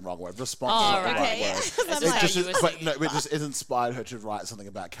 I said the wrong word. Response Oh, is not right. the right Okay, word. yeah. 'Cause I'm It like- just, you were but saying no, it it just it inspired her to write something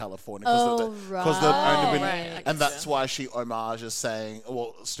about California Oh, because they've only been, right. I and get that's you. why she homages saying,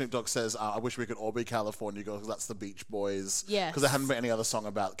 well, Snoop Dogg says, "I wish we could all be California girls," because that's the Beach Boys. Yes. Because there hadn't been any other song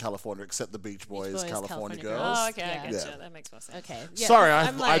about California except the Beach Boys, Boys, California California Girls. Oh, okay, I Yeah. get Yeah. you. That makes more sense. Okay. Yeah, Sorry,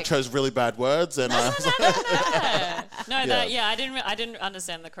 I'm I like, chose really bad words, and I was like, I didn't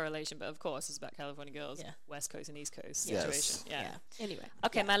understand the correlation, but of course it's about California girls, Yeah. West Coast and East Coast Yes. situation. Yeah. Yeah. Anyway.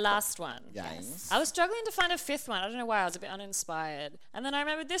 Okay, my last one. Yes. I was struggling to find a fifth one. I don't know why. I was a bit uninspired. And then I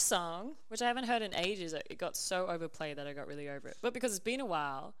remembered this song, which I haven't heard in ages. It got so overplayed that I got really over it. But because it's been a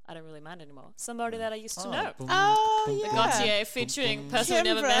while, I don't really mind anymore. Somebody that I used to know. Oh, yeah. Gautier featuring person we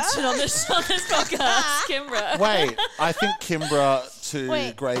never Kimbra. mentioned on this podcast, Kimbra. Wait, I think Kimbra to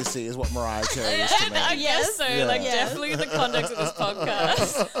Wait. Gracie is what Mariah Carey is to me. I guess so. Yeah. Like Yes. definitely in the context of this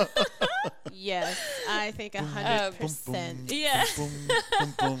podcast. Yes, I think 100%. Yeah.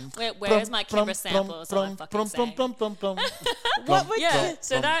 Boom, boom. Where's my Kimbra sample? So I'm fucking saying. What would Yeah, you?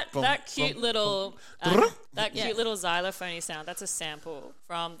 so that bum, cute bum, little bum. that Yeah. cute little xylophone sound, that's a sample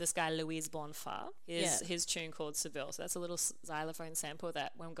from this guy Louise Bonfa. Yeah. His tune called Seville. So that's a little xylophone sample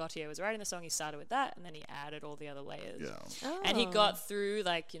that when Gautier was writing the song, he started with that and then he added all the other layers. Yeah. And he Oh. got through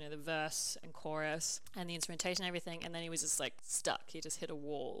like, the verse and chorus and the instrumentation and everything, and then he was just like stuck. He just hit a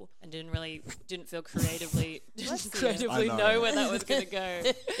wall and didn't feel creatively I know. know where that was gonna go.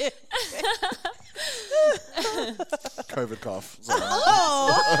 COVID cough. Sorry.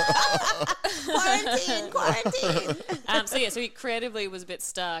 Quarantine. So he creatively was a bit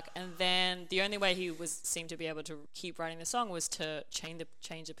stuck, and then the only way he seemed to be able to keep writing the song was to change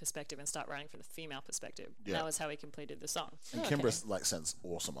the perspective and start writing from the female perspective. Yeah. That was how he completed the song. And Kimbra's like sounds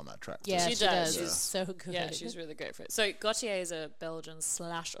awesome on that track. too. Yeah, She she does. does. Yeah. She's so good. Yeah, she's really great for it. So Gautier is a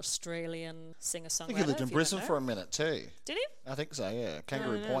Belgian/Australian singer-songwriter. I think he lived in if you don't Brisbane know. for a minute too. Did he? I think so. Yeah,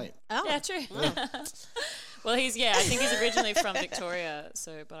 Kangaroo Point. Oh, Yeah, true. Well, I think he's originally from Victoria, but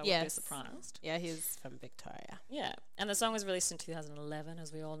I wouldn't be Yes. surprised. yeah, he's from Victoria. Yeah, and the song was released in 2011,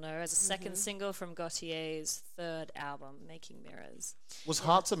 as we all know, as a second single from Gautier's third album, Making Mirrors. Was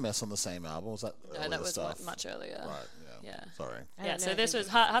Hearts a Mess on the same album? Was that No, earlier that was stuff? much earlier. Right. Yeah. Yeah. Sorry. I Yeah, don't so know this if was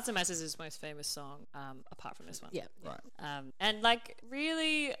Hearts and Messes is his most famous song, apart from this one. Yeah. Right. And like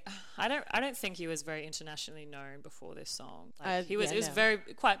really, I don't think he was very internationally known before this song. Like, he was yeah, it was no. very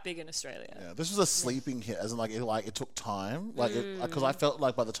quite big in Australia. Yeah, this was a sleeping hit, as in it took time, because I felt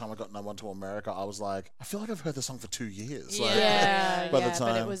like by the time I got #1 to America, I was like, I feel like I've heard this song for 2 years. Like, Yeah, By the but it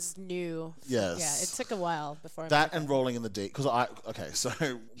time- was new. Yes. Yeah, it took a while before. That and Rolling in the Deep, so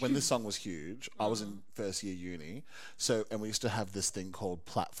when this song was huge, I was in first year uni, and we used to have this thing called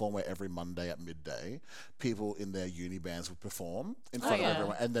Platform, where every Monday at midday, people in their uni bands would perform in front yeah. of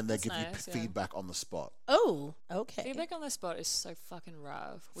everyone, and then they give nice, you yeah. feedback on the spot. Oh, okay. Feedback on the spot is so fucking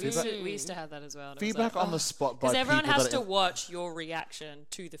rough. We Feedback- used to have that as well. Feedback on the spot by because everyone people has that to are watch your reaction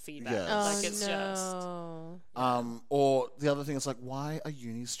to the feedback. Yes. Oh Like it's just no. or the other thing is like, why are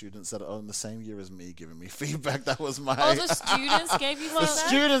uni students that are in the same year as me giving me feedback? That was my. Oh, the students gave you The feedback?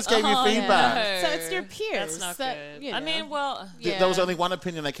 students gave me Oh, feedback. no. So it's your peers. That's not that, good. you I know. mean, well, There was only one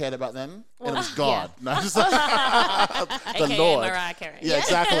opinion I cared about then, and it was God. No, just the AKA Lord. Mariah Carey. Yeah,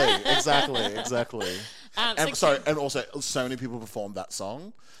 exactly. And so and also so many people performed that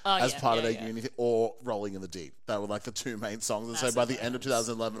song Oh, as yeah, part of yeah, their yeah. uni or Rolling in the Deep. They were like the two main songs. And so by the end of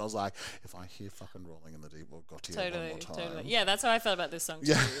 2011, I was like, if I hear fucking Rolling in the Deep or Got Here one more time. Totally. Yeah, that's how I felt about this song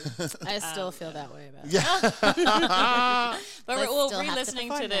too. Yeah. I still feel that way about it. Yeah. But Let's well, still have to re-listening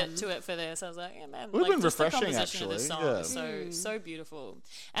perform them. to it for this, I was like, yeah, man, Would've like, been just the refreshing, composition of this actually, song yeah. is so beautiful,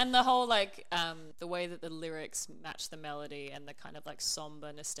 and the whole like the way that the lyrics match the melody and the kind of like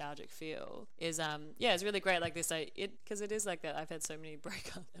somber, nostalgic feel is it's really great. Like this, because it is like that. I've had so many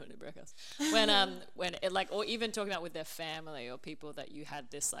breakups. When it like, or even talking about with their family or people that you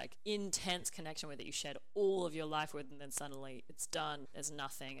had this like intense connection with, that you shared all of your life with, and then suddenly it's done. There's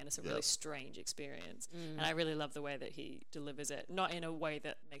nothing, and it's a really strange experience. And I really love the way that he delivers it, not in a way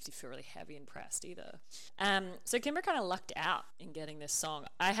that makes you feel really heavy and pressed either. So Kimbra kind of lucked out in getting this song.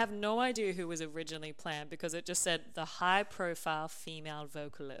 I have no idea who was originally planned, because it just said the high-profile female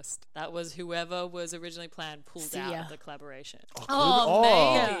vocalist. That was whoever was originally planned pulled out of the collaboration. Maybe.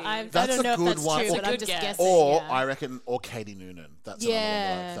 I That's don't know a if good that's one. true, Or- but I'm just guess. guessing. Or yeah. I reckon, or Katie Noonan. That's another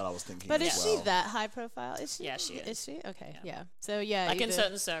one that I was thinking. But as is well. she that high profile? Is she? Yeah, she is. Is she? Okay, yeah. So yeah, Like in either-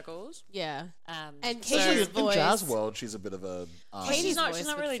 certain circles. yeah. And so- Katie's in voice. jazz world, she's a bit of a. Katie's She's not voice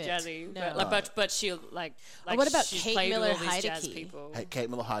not would really fit. jazzy, No. but she'll like what about she's Kate played with Miller all these jazz Heidke? people. Hey, Kate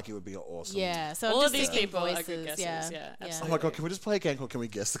Miller Heidke would be awesome. Yeah. So All I'm of just these thinking people are voices. good guesses, yeah, Oh absolutely. my god, can we just play a game called Can We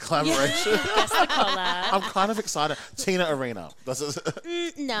Guess the Collaboration? Guess the collab. I'm kind of excited. Tina Arena. That's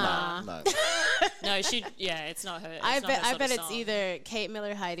Nah. no. No, it's not her. I It's not bet. her I sort bet of it's song. either Kate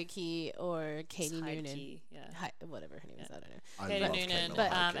Miller Heidke or Katie It's Noonan. Heidke, yeah. Whatever her name is. I don't know. I Katie love Noonan, Kate Miller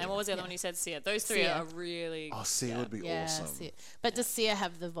Heidke. and what was the other one you said? Sia. Those three Sia. are really Oh, Sia would be Yeah. awesome. Sia. But does Sia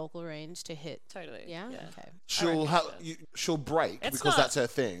have the vocal range to hit? totally. Yeah. Okay. She'll break It's because not- that's her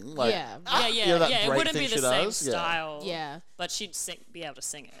thing. Like, Yeah. you know that It break wouldn't thing be she the same does? Yeah. style. Yeah. But she'd be able to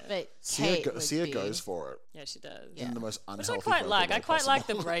sing it. But Sia, Kate would Sia be- goes for it Yeah, she does. Yeah. in the most Which unhealthy I quite vocal like. way I quite like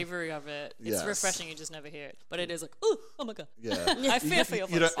the possible. bravery of it. It's Yes. refreshing. You just never hear it. But it is like, oh my God. Yeah. I fear for your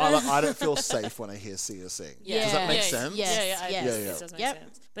You voice. I don't feel safe when I hear Sia sing. Does that make Yeah. sense? Yes. Yeah, yes. it does make Yep.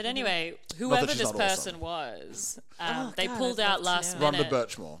 sense. But anyway, whoever she's this not person awesome. was, Oh, they God, pulled I'd out love to last know. minute. Rhonda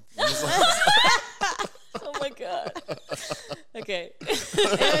Birchmore. Oh my God. Okay.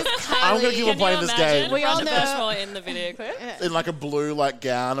 I'm gonna keep on playing this game We all Rhonda know- Birchmore in the video clip. in like a blue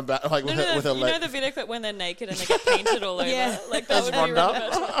gown about like with her with her you know leg. the video clip when they're naked and they get painted all over? Yeah. Like that would be Rhonda?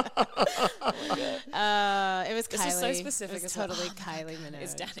 Rhonda Birchmore. It was This Kylie. is so specific It was as well. totally Kylie Minogue.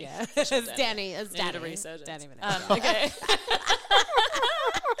 It's Danny. Yeah. For sure, It's Danny. It's Needed Danny. a resurgence. Danny Minogue. Okay.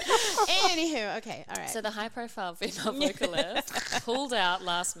 Anywho, okay, all right. So the high-profile female vocalist pulled out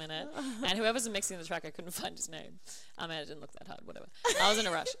last minute, and whoever's mixing the track, I couldn't find his name. I didn't look that hard. Whatever. I was in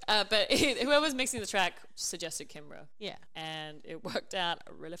a rush. But whoever's mixing the track suggested Kimbra. Yeah. And it worked out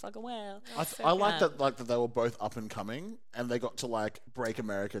really fucking well. I like that they were both up and coming and they got to like break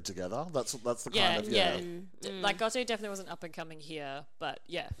America together. That's the Yeah, kind of yeah. Like Gato definitely wasn't up and coming here, but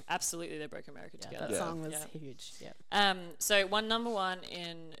yeah, absolutly they broke America together. That song was Yeah. huge. Yeah. So it won #1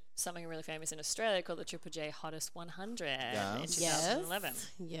 in something really famous in Australia called the Triple J Hottest 100 in 2011.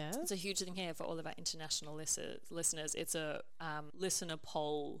 Yes. It's a huge thing here for all of our international listeners. It's a listener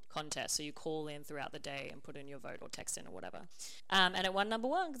poll contest. So you call in throughout the day and put in your vote or text in or whatever. And it won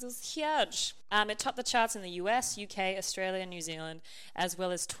 #1 because it was huge. It topped the charts in the US, UK, Australia, New Zealand, as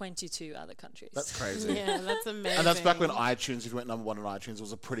well as 22 other countries. That's crazy. Yeah, that's amazing. And that's back when iTunes, if you went #1 on iTunes,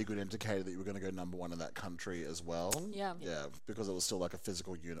 was a pretty good indicator that you were going to go #1 in that country as well. Yeah. Yeah, because it was still like a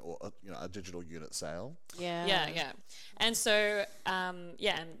physical unit or a digital unit sale. Yeah. Yeah. And so, and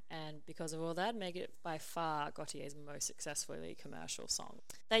because of all that, make it by far Gautier's most successfully commercial song.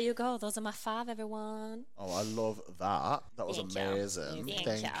 There you go. Those are my 5, everyone. Oh, I love that. That was Thank you. amazing. Thank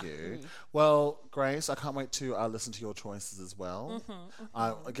Thank you. you. Well, Grace, I can't wait to listen to your choices as well.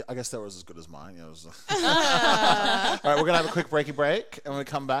 I guess that was as good as mine. You know, it was, all right, we're going to have a quick break. And when we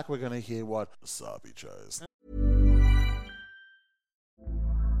come back, we're going to hear what Wasabi chose.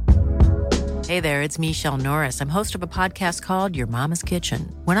 Hey there, it's Michelle Norris. I'm host of a podcast called Your Mama's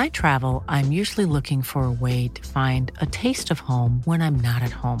Kitchen. When I travel, I'm usually looking for a way to find a taste of home when I'm not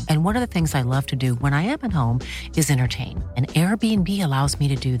at home. And one of the things I love to do when I am at home is entertain. And Airbnb allows me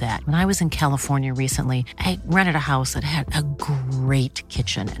to do that. When I was in California recently, I rented a house that had a great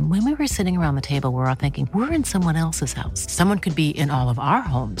kitchen. And when we were sitting around the table, we were all thinking, we're in someone else's house. Someone could be in all of our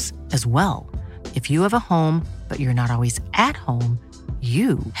homes as well. If you have a home, but you're not always at home,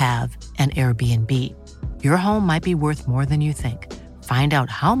 you have an Airbnb. Your home might be worth more than you think. Find out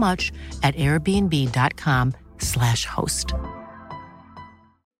how much at airbnb.com/host.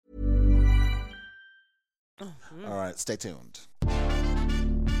 All right, stay tuned.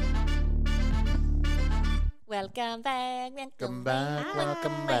 Welcome back. Welcome back.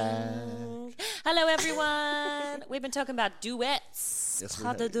 Hello, everyone. We've been talking about duets. Yes, we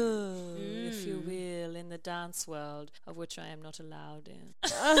Pas de have. deux, if you will, in the dance world, of which I am not allowed in.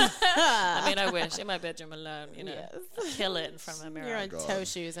 I mean, I wish in my bedroom alone, kill it in front of a mirror. You're on toe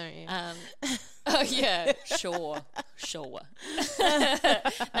shoes, aren't you? Oh yeah, sure.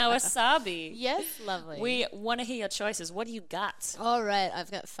 Now, Wasabi, Yes, lovely. we want to hear your choices. What do you got? All right,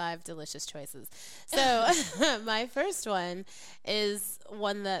 I've got 5 delicious choices. So, my first one is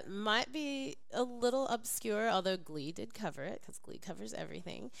one that might be a little obscure, although Glee did cover it, because Glee covers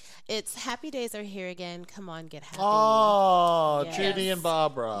everything. It's Happy Days Are Here Again, Come On, Get Happy. Oh, Yes. Judy and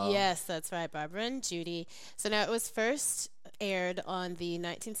Barbara. Yes, that's right, Barbara and Judy. So now it was first aired on the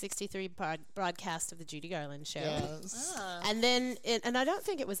 1963 broadcast of the Judy Garland Show. Yes. And then, and I don't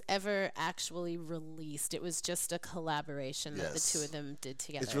think it was ever actually released. It was just a collaboration that the Yes. two of them did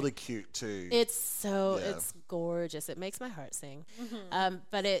together. It's really cute too. It's Yeah. it's gorgeous. It makes my heart sing.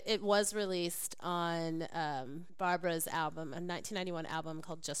 But it was released on Barbara's album, a 1991 album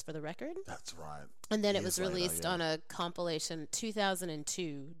called Just for the Record. That's right. And then it Years was later, released yeah. on a compilation,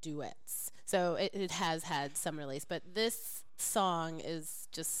 2002 Duets. So it has had some release. But this song is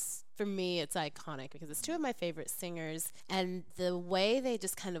just, for me, it's iconic because it's two of my favorite singers. And the way they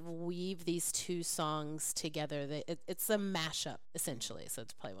just kind of weave these two songs together, it's a mashup, essentially. So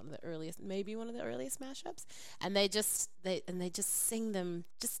it's probably one of the earliest, maybe one of the earliest mashups. And they just sing them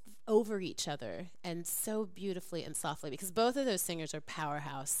just over each other and so beautifully and softly, because both of those singers are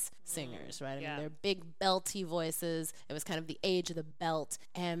powerhouse singers, right? I Yeah. mean, they're big belty voices. It was kind of the age of the belt,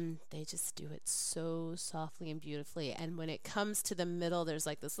 and they just do it so softly and beautifully. And when it comes to the middle, there's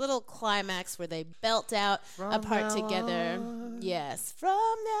like this little climax where they belt out a part together. Yes, from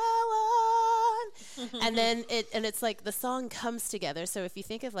now on. And then it's like the song comes together. So if you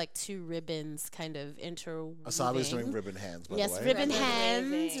think of like two ribbons kind of interweaving. Asabi's doing ribbon hands, by Yes, the way. ribbon Ribbon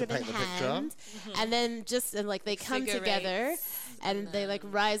hands, waving. To ribbon paint the picture. hands, and then like they come Figure together, eights, and they like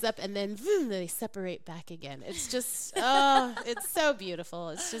rise up, and then boom, they separate back again. It's just it's so beautiful.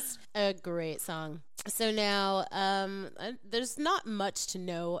 It's just a great song. So now, there's not much to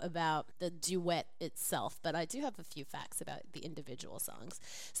know about the duet itself, but I do have a few facts about the individual songs.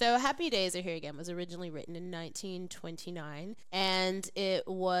 So Happy Days Are Here Again was originally written in 1929, and it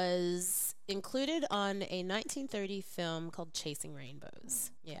was included on a 1930 film called Chasing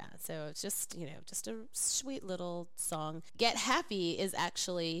Rainbows. Yeah, so it's just a sweet little song. Get Happy is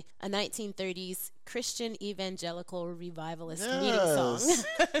actually a 1930s Christian evangelical revivalist meeting song.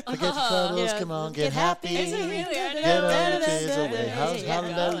 Forget your troubles, Yeah, come on, get get happy. happy. Is it really? I Get didn't know all your that. tears away. Yeah.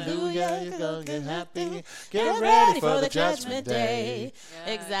 Hallelujah, you're gonna get happy. Get ready for the judgment day.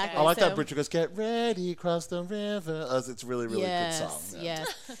 Yeah, Exactly. I like So- that Bridget goes, get ready, cross the river. It's a really, really yes, good song. Yes.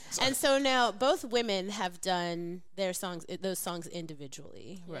 And so now both women have done their songs, those songs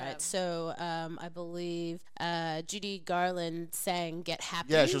individually, Yeah. right? So I believe Judy Garland sang "Get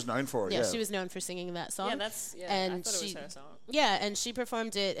Happy." Yeah, she was known for it. Yeah, Yeah, she was known for singing that song. Yeah, I And thought it was she- her song. Yeah, and she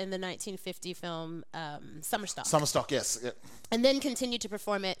performed it in the 1950 film Summer Stock. Summer Stock, yes. Yeah. And then continued to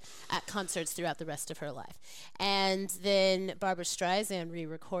perform it at concerts throughout the rest of her life. And then Barbara Streisand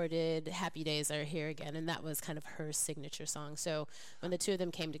re-recorded Happy Days Are Here Again, and that was kind of her signature song. So when the two of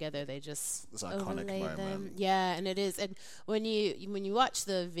them came together, they just This iconic overlaid them. moment. Yeah, and it is. And when you watch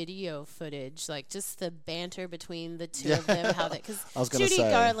the video footage, like just the banter between the two of them, how that, because I was gonna Judy say.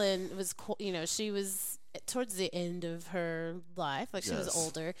 Garland was, she was towards the end of her life, like she was Yes.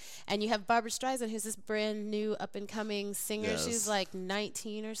 older, and you have Barbara Streisand, who's this brand new up and coming singer. Yes. She's like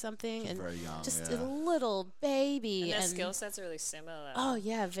 19 or something, and very young, just yeah. a little baby. And their skill sets are really similar. Oh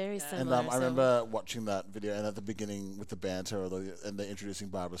yeah, very And similar. I remember watching that video, and at the beginning with the banter, and they're introducing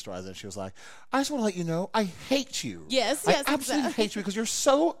Barbara Streisand, she was like, I just want to let you know, I hate you. Yes, I yes, absolutely exactly. hate you because you're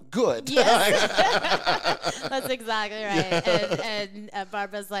so good. Yes. That's exactly right. And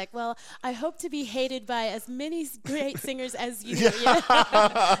Barbara's like, well, I hope to be hated by as many great singers as you. So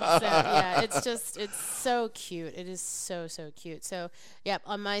yeah, it's so cute. It is so cute. So yeah,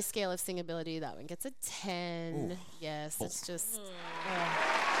 on my scale of singability, that one gets a 10. Yes, it's just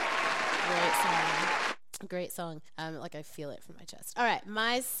great song. Great song. Like I feel it from my chest. All right,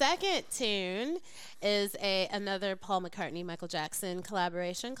 my second tune is another Paul McCartney Michael Jackson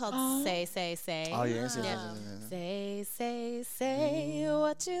collaboration called "Say Say Say." Oh, yes, yes, Yeah. yes. Say say say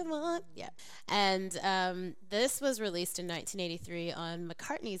what you want. Yeah, and this was released in 1983 on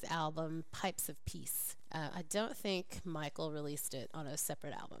McCartney's album "Pipes of Peace." I don't think Michael released it on a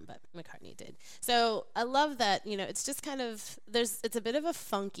separate album, but McCartney did. So I love that, it's just kind of, it's a bit of a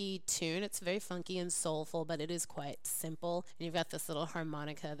funky tune. It's very funky and soulful, but it is quite simple. And you've got this little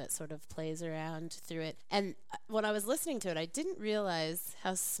harmonica that sort of plays around through it. And when I was listening to it, I didn't realize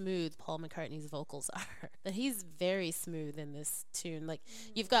how smooth Paul McCartney's vocals are. That he's very smooth in this tune. Like,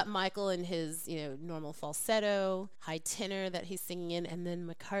 you've got Michael in his, normal falsetto, high tenor that he's singing in, and then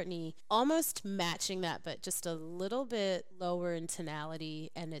McCartney almost matching that, but just a little bit lower in tonality,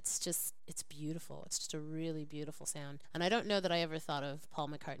 and it's it's beautiful. It's just a really beautiful sound. And I don't know that I ever thought of Paul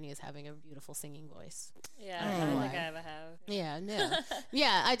McCartney as having a beautiful singing voice. Yeah, I I don't don't know think why. I ever have. Yeah, no.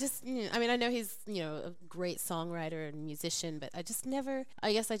 Yeah, I just, I mean, I know he's, a great songwriter and musician, but I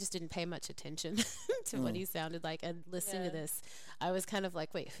guess I just didn't pay much attention to what he sounded like. And listening to Yeah. this, I was kind of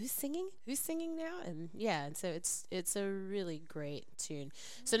like, wait, who's singing? Who's singing now? And yeah, and so it's a really great tune.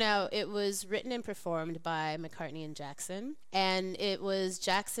 So now it was written and performed by McCartney and Jackson, and it was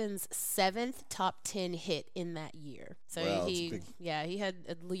Jackson's 7th top 10 hit in that year. So Wow, that's he big. he had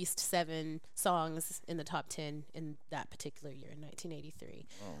at least 7 songs in the top 10 in that particular year in 1983.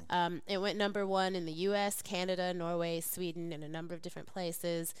 It went number 1 in the U.S., Canada, Norway, Sweden, and a number of different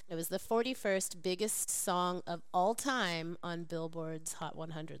places. It was the 41st biggest song of all time on Billboard's Hot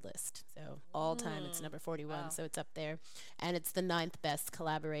 100 list. So all time, it's number 41, Wow. so it's up there. And it's the 9th best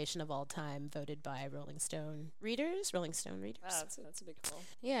collaboration of all time, voted by Rolling Stone readers. Wow, that's a big call.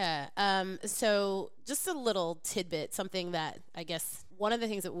 Yeah. So just a little tidbit, something that I guess one of the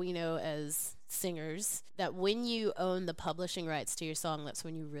things that we know as singers, that when you own the publishing rights to your song, that's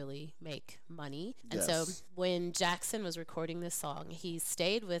when you really make money. And so Yes. when Jackson was recording this song, he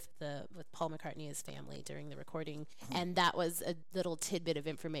stayed with Paul McCartney, his family, during the recording, and that was a little tidbit of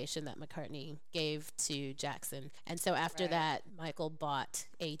information that McCartney gave to Jackson. And so after Right. that, Michael bought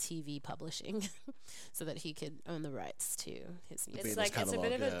ATV Publishing so that he could own the rights to his music. It's Beatles like it's a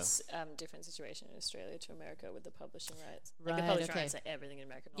bit of catalogue, a different situation in Australia to America with the publishing rights. Like Right, the publishing okay. rights are everything in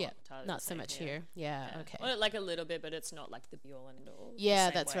America, not Yeah, entirely not the so same much here. here. Yeah, okay. Well, like a little bit, but it's not like the be all and end all. the Yeah,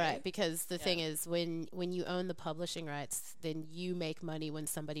 same that's way. right. Because the thing Yeah. is, when you own the publishing rights, then you make money when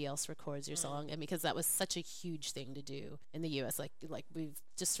somebody else records your song, and because that was such a huge thing to do in the U.S. Like we've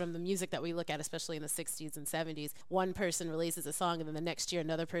just from the music that we look at, especially in the '60s and '70s, one person releases a song, and then the next year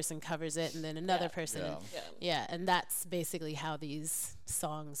another person covers it, and then another Yeah. person. Yeah. And, yeah, and that's basically how these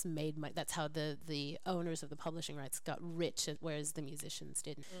songs made money. That's how the owners of the publishing rights got rich, whereas the musicians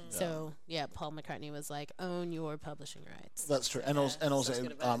didn't. So yeah, Paul McCartney was like, own your publishing rights. That's true, and also, that's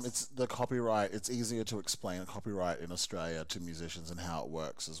good advice. it's the copyright. It's easier to explain a copyright in Australia to musicians and how it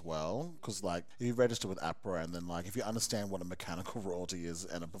works as well. Because like if you register with APRA, and then like if you understand what a mechanical royalty is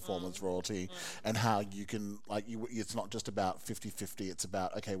and a performance royalty, and how you can it's not just about 50-50. It's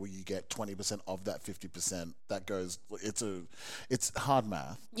about okay, well you get 20% of that 50%. That goes. It's hard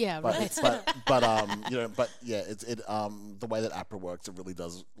math. Yeah, But right. the way that APRA works, it really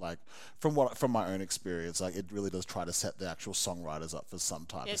does from my own experience, like it really does try to set the actual songwriters up for some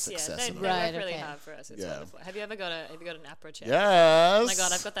type of Yes, yeah, success. they in it. work Right, really okay. hard for us. It's Yeah. wonderful. Have you ever got an APRA check? Yes. Oh my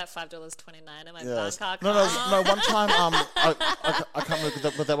god, I've got that $5.29 in my Yes. bank account. No. One time, I can't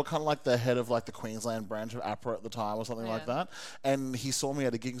remember, but they were kind of like the head of like the Queensland branch of APRA at the time, or something like Yeah. that. And he saw me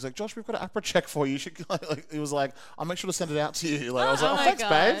at a gig. He's like, "Josh, we've got an APRA check for you. You should." He was like, "I'll make sure to send it out to you." Like I was Oh like, my "Thanks,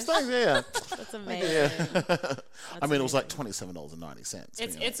 babes. gosh. Thanks, yeah." That's amazing. I mean, it was like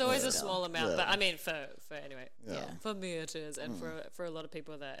 $27.90. It's always a small amount, Yeah. but I mean, for anyway, Yeah. for me it is, and for a lot of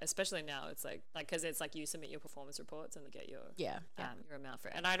people that, especially now, it's like because it's like you submit your performance reports and they get your Yeah. your amount for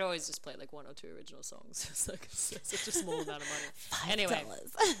it. And I'd always just play like 1 or 2 original songs. It's like such a small amount of money.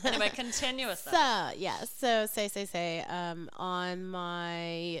 Anyway, continue with that. So yeah, so say. On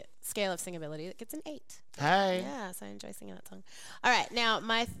my scale of singability, it gets an 8. Hey. Yeah, so I enjoy singing that song. All right, now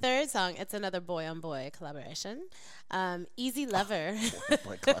my third song, it's another boy on boy collaboration. Easy Lover.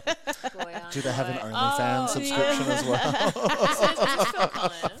 Boy, Clive. Boy, Do they have an boy. OnlyFans subscription as well? Phil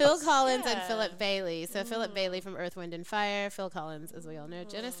Collins. Phil Collins and Yeah. Philip Bailey. So Philip Bailey from Earth, Wind and Fire. Phil Collins, as we all know,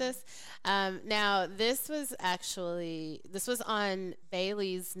 Genesis. Now this was on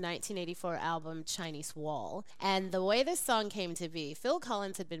Bailey's 1984 album Chinese Wall. And the way this song came to be, Phil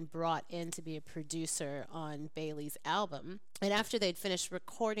Collins had been brought in to be a producer on Bailey's album. And after they'd finished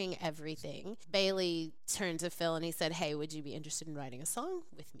recording everything, Bailey turned to Phil and he said, "Hey, would you be interested in writing a song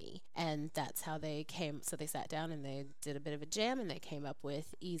with me?" And that's how they came. So they sat down and they did a bit of a jam and they came up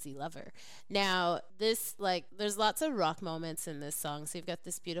with Easy Lover. Now, this, there's lots of rock moments in this song. So you've got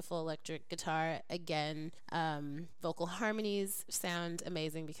this beautiful electric guitar again. Vocal harmonies sound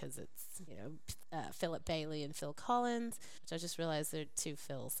amazing because it's, Philip Bailey and Phil Collins, which I just realized there are 2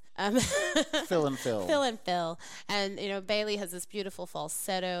 Phils. Phil and Phil. Phil and Phil. And, Bailey has this beautiful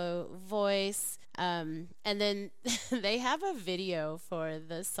falsetto voice. And then they have a video for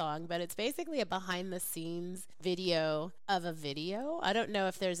the song, but it's basically a behind the scenes video of a video. I don't know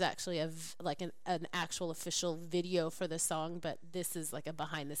if there's actually an actual official video for the song, but this is like a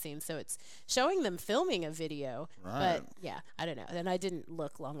behind the scenes. So it's showing them filming a video. Right. But yeah, I don't know. And I didn't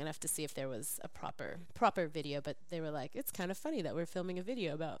look long enough to see if there was a proper video, but they were like, it's kind of funny that we're filming a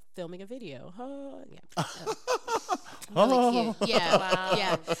video about filming a video. Oh, yeah. Really cute. Yeah. Wow.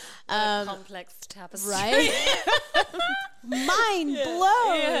 Yeah. Complex tapestry. Right? Mind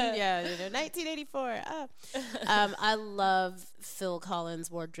blown. Yeah, 1984. I love Phil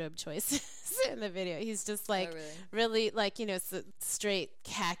Collins' wardrobe choices in the video. He's just like really like, straight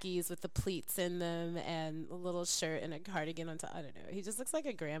khakis with the pleats in them and a little shirt and a cardigan on top. I don't know. He just looks like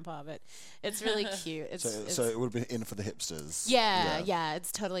a grandpa, but it's really cute. So it would have been in for the hipsters. Yeah,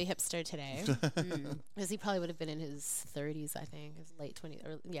 it's totally hipster today. Because he probably would have been in his 30s, I think, his late 20s,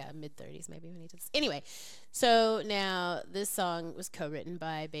 or mid 30s maybe when he did this. Anyway, so now this song was co-written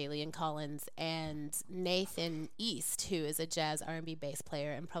by Bailey and Collins and Nathan East, who is a jazz R&B bass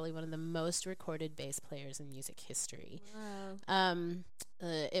player and probably one of the most recorded bass players in music history. Wow.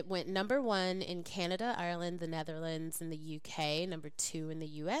 It went number 1 in Canada, Ireland, the Netherlands, and the UK, number 2 in the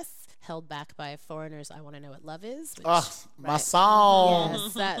US, held back by Foreigner's I Want to Know What Love Is. Which, my song!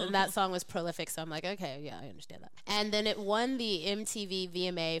 Yes, that song was prolific, so I'm like, okay, yeah, I understand that. And then it won the MTV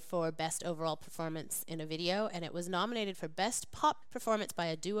VMA for Best Overall Performance in a Video, and it was nominated for Best Pop Performance by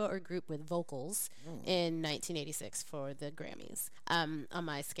a Duo or Group with Vocals in 1986 for the Grammys. On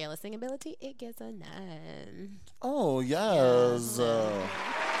my scale of singability, it gets a 9. Oh, yes.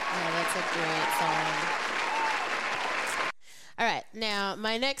 Yeah, that's a great song. All right, now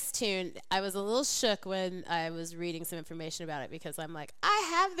my next tune, I was a little shook when I was reading some information about it because I'm like,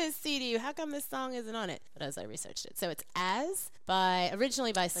 I have this CD. How come this song isn't on it? But as I researched it, so it's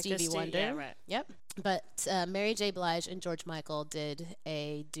originally by Stevie Wonder. Yeah, right. Yep. But Mary J. Blige and George Michael did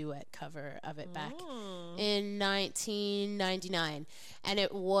a duet cover of it back in 1999. And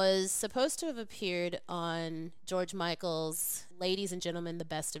it was supposed to have appeared on George Michael's Ladies and Gentlemen, the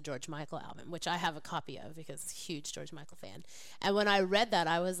Best of George Michael album, which I have a copy of because I'm a huge George Michael fan. And when I read that,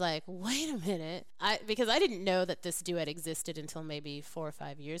 I was like, wait a minute. Because I didn't know that this duet existed until maybe 4 or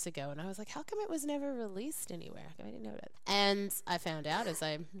 5 years ago. And I was like, how come it was never released anywhere? I didn't know that. And I found out as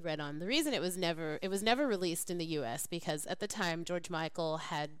I read on, the reason it was never released in the U.S. because at the time George Michael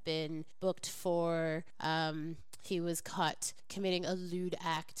had been booked for he was caught committing a lewd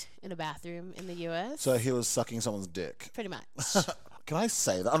act in a bathroom in the U.S. So he was sucking someone's dick. Pretty much. Can I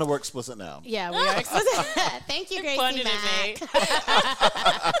say that? Oh, no, we're explicit now. Yeah, we are explicit. Thank you, Gracie Pointed Mac.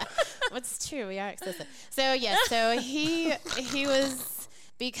 at me. What's true? We are explicit. So yes, so he was,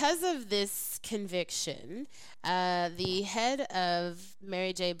 because of this conviction, the head of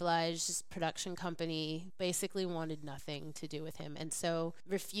Mary J. Blige's production company basically wanted nothing to do with him, and so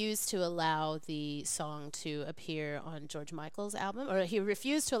refused to allow the song to appear on George Michael's album, or he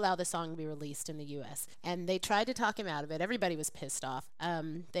refused to allow the song to be released in the U.S. And they tried to talk him out of it. Everybody was pissed off.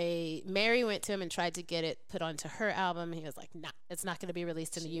 Mary went to him and tried to get it put onto her album. He was like, nah, it's not going to be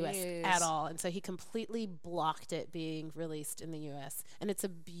released in the U.S. at all. And so he completely blocked it being released in the U.S. And it's a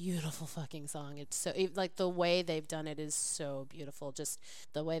beautiful fucking song. It's so, like, the way they've done it is so beautiful. Just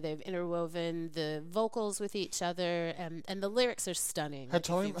the way they've interwoven the vocals with each other, and the lyrics are stunning. Had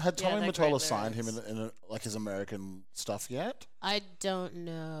Tommy Mottola signed him in like his American stuff yet? I don't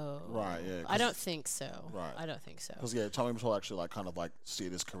know. Right, yeah. I don't think so. Right. I don't think so. Because, Tommy Mottola actually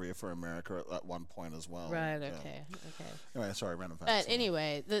steered his career for America at one point as well. Right, Yeah. okay. Anyway, sorry, random fact. But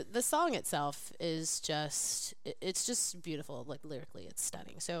anyway, the song itself is just, it's just beautiful. Like, lyrically, it's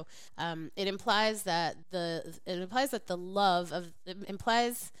stunning. So it implies that the love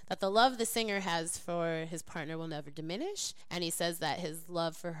the singer has for his partner will never diminish, and he says that his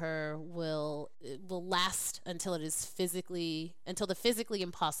love for her will last until the physically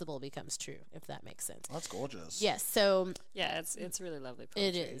impossible becomes true, if that makes sense. That's gorgeous. Yes, so Yeah, it's really lovely poetry.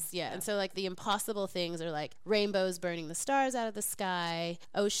 it is, yeah. And so, like, the impossible things are like rainbows burning the stars out of the sky,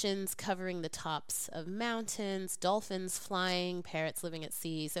 oceans covering the tops of mountains, dolphins flying, parrots living at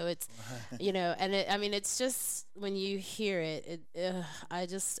sea. So it's, and it's just, when you hear it,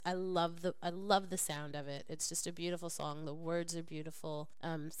 I love the sound of it. It's just a beautiful song. The words are beautiful.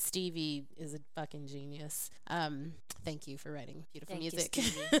 Stevie is a fucking genius. Thank you for writing beautiful music.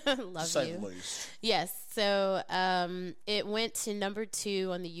 Love Say you. the least. Yes. So it went to number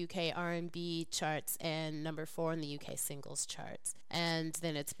 2 on the UK R&B charts and number 4 on the UK singles charts. And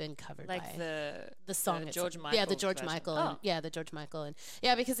then it's been covered by the song George itself. Michael. Yeah, the George version. Michael. Oh. The George Michael. And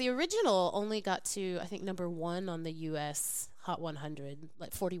yeah, because the original only got to, I think, number 1 on the US Hot 100,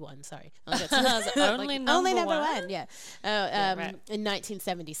 like 41. Sorry, Only only number one? one. Yeah, right. in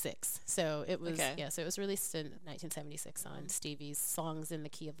 1976. So it was Okay. So it was released in 1976 on Stevie's "Songs in the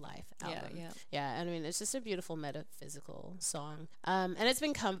Key of Life" album. yeah. And I mean, it's just a beautiful metaphysical song. And it's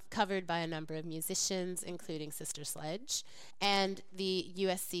been covered by a number of musicians, including Sister Sledge and the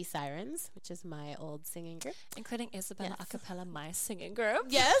USC Sirens, which is my old singing group. Including Isabella a cappella, my singing group.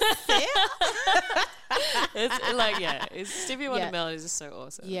 Yes, It's like, Stevie Wonder Yeah. melodies are so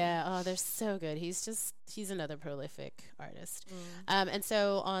awesome. yeah. Oh, they're so good. He's another prolific artist. And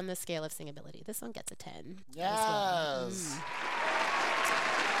so on the scale of singability, this one gets a 10. as well. Yes.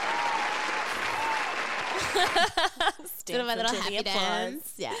 Sort of my little happy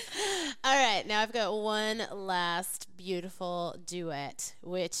dance. Yeah. All right. Now I've got one last beautiful duet,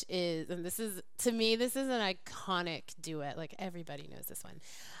 which is, and this is, to me, this is an iconic duet. Like, everybody knows this one.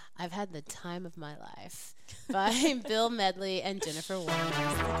 I've Had the Time of My Life by Bill Medley and Jennifer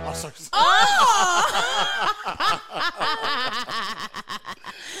Warnes. Oh, sorry.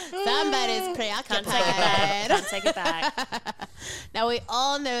 Somebody's preoccupied. Can't take it back. Now, we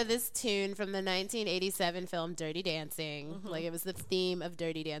all know this tune from the 1987 film Dirty Dancing. Like, it was the theme of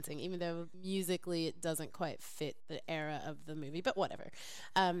Dirty Dancing, even though musically it doesn't quite fit the era of the movie, but whatever.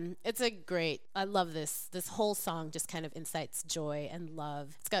 It's a great, I love this. This whole song just kind of incites joy and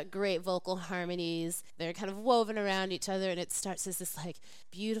love. It's got great vocal harmonies. They're kind of woven around each other, and it starts as this, like,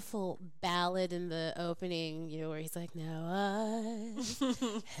 beautiful ballad in the opening, you know, where he's like, now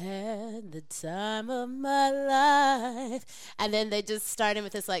I've had the time of my life. And then they just start in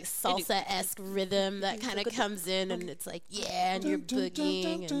with this, like, salsa-esque rhythm that kind of comes in, and it's like, yeah, and you're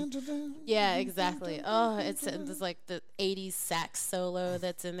boogieing. And yeah, exactly. Oh, it's like the 80s sax solo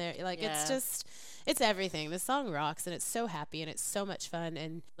that's in there. Like, Yeah. it's just, it's everything. The song rocks, and it's so happy, and it's so much fun.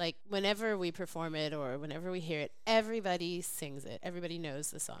 And, like, whenever we perform it or whenever we hear it, everybody sings it. Everybody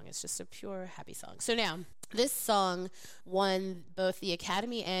knows the song. It's just a pure, happy song. So now, this song won both the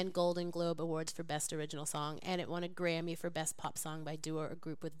Academy and Golden Globe Awards for Best Original Song, and it won a Grammy for Best Pop Song by Duo or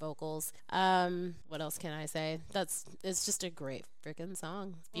Group with Vocals. What else can I say? It's just a great freaking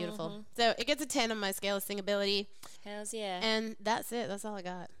song. It's beautiful. So it gets a 10 on my scale of singability, Hells yeah. and that's it. That's all I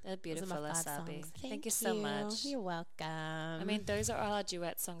got. They're Those are my beautiful, five Wasabi. songs. Thank you so much. You're welcome. I mean, those are all our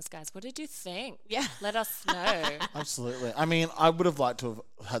duet songs, guys. What did you think? Yeah. Let us know. Absolutely. I mean, I would have liked to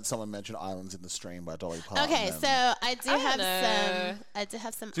have had someone mention "Islands in the Stream" by Dolly Parton. Okay, so I do have know. some. I do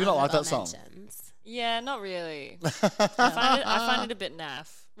have some. Do you not like honorable that song? mentions. Yeah, not really. I find it a bit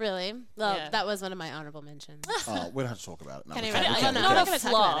naff. Really? Well, Yeah. that was one of my honorable mentions. Oh, we don't have to talk about it. No, Can't we even- can't- we I can't- don't we know. can't. We're Not a gonna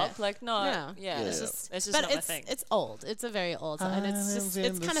talk about flop. it. Like, not. No. Yeah, Yeah. it's just But not my thing. it's old. It's a very old song, and it's just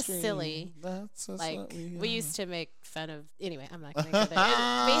it's kind of silly. Like, we used to make fun of. Anyway, I'm not going to go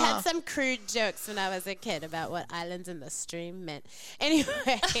there. We had some crude jokes when I was a kid about what islands in the stream meant. Anyway,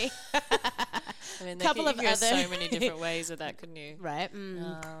 I mean, couple you of could go other- so many different ways with that, couldn't you? right?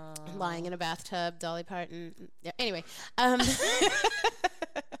 Lying in a bathtub, Dolly Parton. Yeah. Anyway,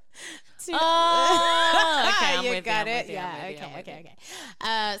 Oh, okay, I'm you with got you, I'm it. with you, Yeah. I'm with you, I'm with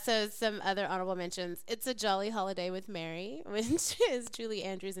Okay. So some other honorable mentions. It's a Jolly Holiday with Mary, which is Julie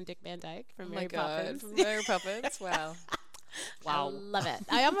Andrews and Dick Van Dyke from Oh my Mary god, Poppins. from Mary Poppins. Wow. I love it.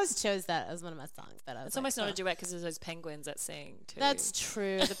 I almost chose that as one of my songs, but I was It's almost like, not a duet because there's those penguins that sing too. That's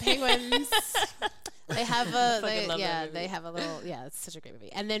true. The Penguins. They have a Fucking love that movie. they have a little it's such a great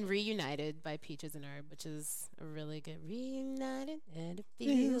movie. And then Reunited by Peaches and Herb, which is a really good Reunited and it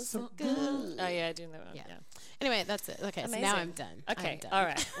feels so good. Oh yeah, I do know that. Yeah. Yeah. Anyway, that's it. Okay, so now Amazing. I'm done. Okay. I'm done. All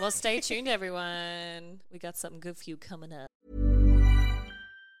right. Well, stay tuned, everyone. We got something good for you coming up.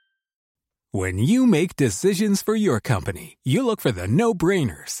 When you make decisions for your company, you look for the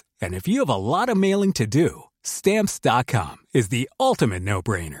no-brainers. And if you have a lot of mailing to do, Stamps.com is the ultimate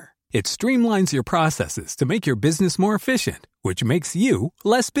no-brainer. It streamlines your processes to make your business more efficient, which makes you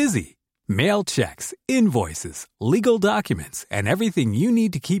less busy. Mail checks, invoices, legal documents, and everything you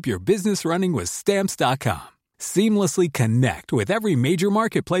need to keep your business running with Stamps.com. Seamlessly connect with every major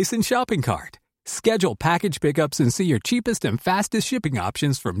marketplace and shopping cart. Schedule package pickups and see your cheapest and fastest shipping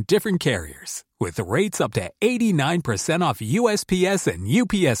options from different carriers. With rates up to 89% off USPS and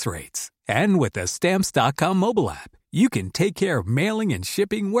UPS rates. And with the Stamps.com mobile app, you can take care of mailing and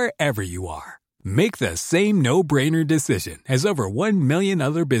shipping wherever you are. Make the same no-brainer decision as over 1 million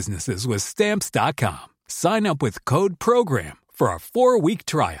other businesses with Stamps.com. Sign up with code PROGRAM for a 4-week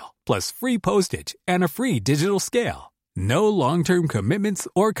trial, plus free postage and a free digital scale. No long-term commitments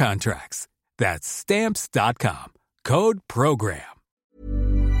or contracts. That's Stamps.com. Code PROGRAM.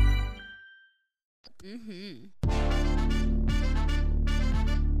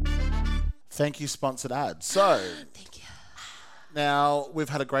 Thank you, sponsored ad. So, Thank you. Now, we've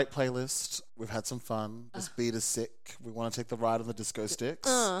had a great playlist. We've had some fun. This beat is sick. We want to take the ride on the disco sticks.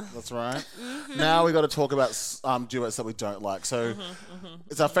 That's right. Now we got to talk about duets that we don't like. So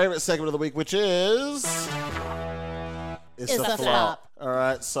it's our favorite segment of the week, which is... It's the flop. All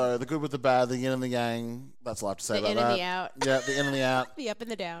right, so the good with the bad, the yin and the yang. That's all I have to say The about in that. and the out. Yeah, the in and the out. The up and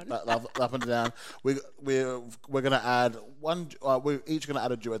the down. Up and down. We're gonna add one. We're each gonna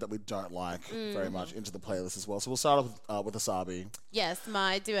add a duet that we don't like very much into the playlist as well. So we'll start off with Asabi. Yes,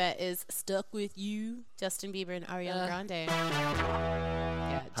 my duet is "Stuck with You," Justin Bieber and Ariana Grande.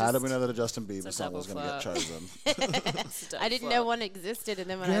 Yeah, How did we know that a Justin Bieber a song was double gonna get flop. chosen? I didn't know one existed, and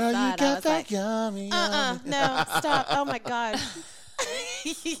then when Girl, I saw you it, I got was that like, yummy, yummy. no, stop! Oh my god,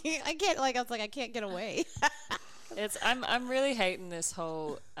 I can't. I was like, I can't get away. I'm really hating this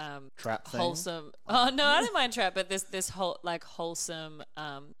whole Trap thing? wholesome. Oh no, I don't mind trap, but this whole like wholesome.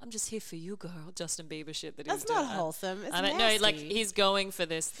 I'm just here for you, girl. Justin Bieber shit that That's he's not doing. wholesome. It's I mean, nasty. no, like he's going for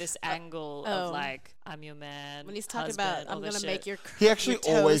this angle oh. of like I'm your man. When he's talking husband, about, all I'm this gonna shit. make your He actually your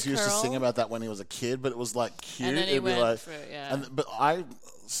toes always used to curl. sing about that when he was a kid, but it was like cute. And then he It'd be went like, for it, yeah. But I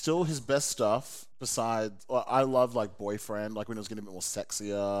still his best stuff. Besides, I love like Boyfriend, like when it was getting a bit more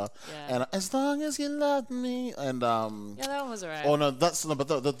sexier. Yeah. And As Long As You Love Me, and Yeah, that one was alright. oh no, that's no, but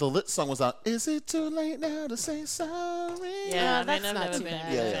the lit song was that. Is it too late now to say sorry? Yeah, I that's mean, I've not never too been a bad.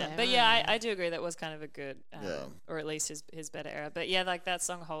 big Yeah, fan. yeah. But yeah, I do agree that was kind of a good, Yeah. or at least his better era. But yeah, like that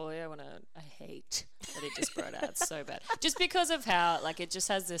song Holy, I hate that it just brought out. It's so bad. Just because of how, like, it just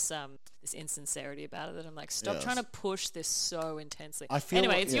has this insincerity about it that I'm like, stop Yes. trying to push this so intensely. I feel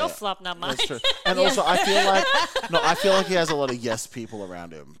anyway, like- it's yeah. your flop, not mine. That's true. And also, I feel like he has a lot of yes people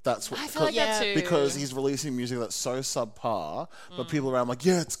around him. That's what I feel like that too. because he's releasing music that's so subpar, but people around like,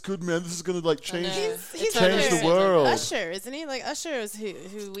 yeah, it's good, man. This is gonna like change. He's Change under the world. Usher, isn't he? Like Usher is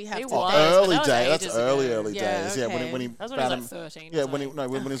who we have He to was. thank. Early that was days. That's ages early ago. Yeah, days. Yeah, okay. when he That was when found he him. was like 13 or Yeah, when he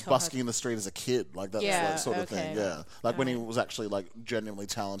something. when he was busking in the street as a kid, like that, Yeah, that sort of thing. okay. Yeah, like when he was actually like genuinely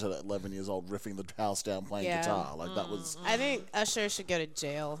talented at 11 years old, riffing the house down, playing Yeah. guitar. Like that was. I think Usher should go to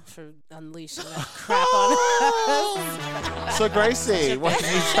jail for unleashing that crap on us. So Gracie, what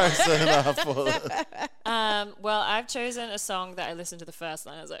have you chosen for? Well, I've chosen a song that I listened to the first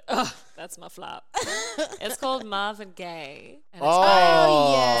line. I was like, oh, that's my flop. It's called Marvin Gaye. And it's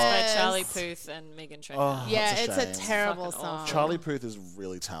Oh, yes. by Charlie Puth and Megan Trainor. Oh, Yeah, that's a it's a shame. terrible Fucking song. awful. Charlie Puth is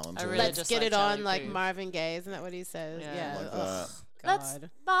really talented. I really Let's just get like it on Charlie like Puth. Marvin Gaye. Isn't that what he says? Yeah. Yeah. Like Ugh, Let's God.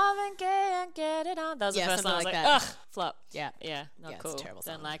 Marvin Gaye and get it on. That was Yeah, the first one. I was something like, like ugh, that. flop. Yeah. Yeah, not Yeah, it's cool. a terrible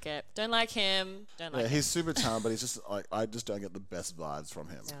Don't song. like it. Don't like him. Don't like Yeah, him. he's super talented, but he's just like I just don't get the best vibes from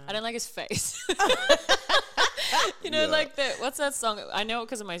him. I don't like his face. You know, Yeah. like the what's that song? I know it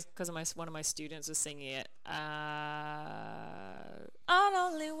because of my one of my students was singing it. I'm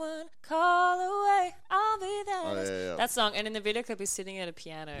only one call away. I'll be there. Oh, yeah, yeah. That song, and in the video clip, he's sitting at a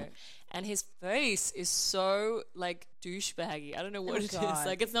piano, and his face is so like douchebaggy. I don't know what it is. God.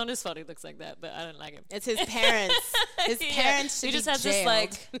 Like it's not his fault he looks like that, but I don't like him. It's his parents. His Yeah. parents should He just be has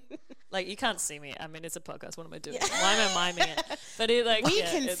jailed. this like you can't see me. I mean, it's a podcast. What am I doing? Why am I miming it? But it like we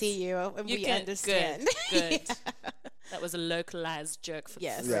yeah, can it's- see you and You we can understand. Good. That was a localized joke for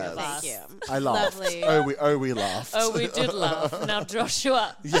Yes, the three Yes. of thank us. you. I laughed. Lovely. We laughed. Oh, we did laugh. Now,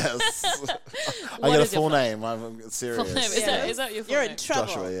 Joshua. Yes. I What get a is your full full- name. I'm serious. Full name. Is that your full You're name? in trouble.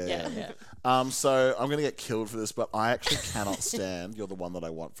 Joshua, yeah. Yeah. So I'm gonna get killed for this, but I actually cannot stand "You're the One That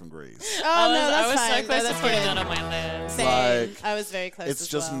I Want" from Greece. Oh, I was, no, that's I was fine. so close No, to that's putting good. that on my list. Same. Like, I was very close. It's as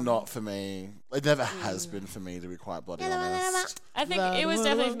just well. not for me. It never has been for me, to be quite bloody honest. I think it was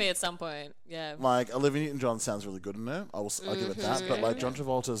definitely for me at some point. Yeah. Like Olivia Newton-John sounds really good in it. I'll give it that. But like John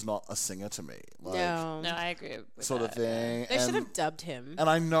Travolta's not a singer to me. Like, No. No, I agree with sort of that. thing. They should And- have dubbed him. And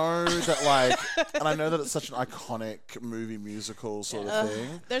I know that like, and I know that it's such an iconic movie musical sort of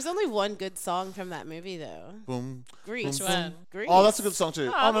thing. There's only one good song from that movie, though. Boom. Grease. Which one? Grease. Oh, that's a good song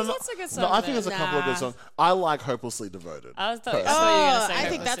too. Oh, no, that's a good No, song I think then. there's a couple of good Nah. songs. I like "Hopelessly Devoted." I thought you were Personally. going to Oh, say I think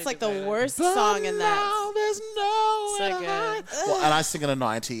Hopelessly that's like the Devoted. worst song in that. Now there's no So way to good. hide. Well, and I sing in a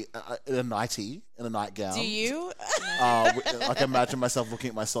in a nightgown. Do you? Like imagine myself looking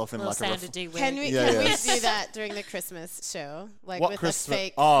at myself in Little like a Sandra D. Can we Yeah, can yes. we do that during the Christmas show, like What with Christmas- a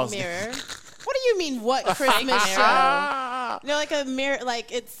fake oh, mirror? What do you mean? What Christmas show? No, like a mirror,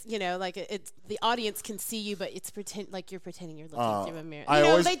 like it's like it's the audience can see you, but it's you're pretending you're looking through a mirror. I You know,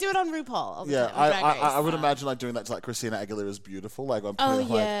 always- they do it on RuPaul all the Yeah, time. on Drag Race. I would imagine like doing that to like Christina Aguilera's "Beautiful." Like I'm putting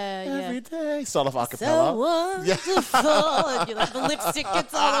like yeah, yeah. every day. Start off a So cappella. wonderful, and you're like the lipstick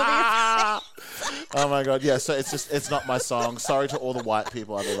gets all over your face. Oh my god, yeah. So it's not my song. Sorry to all the white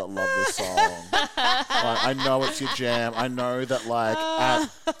people out there that love this song. Like, I know it's your jam. I know that like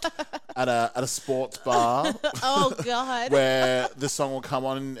at a sports bar Oh God. where this song will come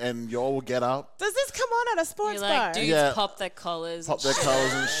on and you all will get up, Does this come on at a sports You're like, bar? dudes Yeah. pop their collars. pop their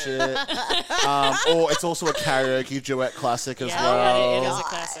colours and shit. Or it's also a karaoke duet classic as yeah, well. it is a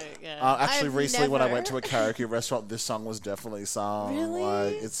classic. Yeah. Actually, I've recently when I never- went to a karaoke restaurant, this song was definitely sung. Really?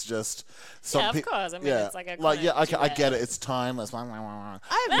 Like, it's just... Some Yeah, of course. I mean, it's like a yeah, I duet. get it. It's timeless. I've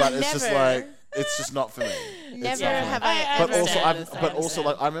But it's just never- like... It's just not for me. It's Never not for me. have I I But ever. also, understand. but also,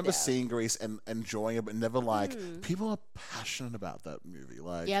 like I remember Yeah. seeing Grease and enjoying it, but never like people are passionate about that movie.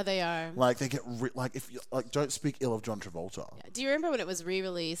 Like, Yeah, they are. like they get like if you like don't speak ill of John Travolta. Do you remember when it was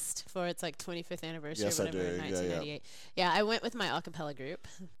re-released for its like 25th anniversary Yes, or I whatever in do. Yeah, yeah. 1998? Yeah, I went with my a cappella group,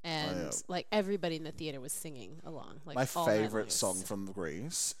 and yeah. like everybody in the theater was singing along. Like My all night favorite long. song from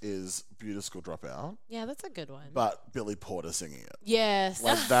Grease is "Beauty School Dropout," Yeah, that's a good one. but Billy Porter singing it. Yes.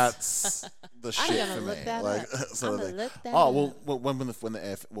 Like that's the shit gonna for look me. that Like up. sort I'm of gonna thing. look that Oh up. well, when the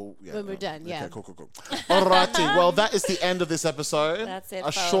air well yeah When we're done, yeah. Okay, cool. Alrighty, well that is the end of this episode. That's it,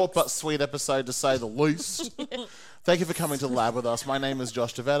 A short folks. but sweet episode to say the least. Thank you for coming to Lab with us. My name is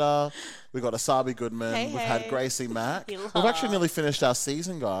Josh Devetta. We've got Asabi Goodman. Hey, We've had hey. Gracie Mack. Hello. We've actually nearly finished our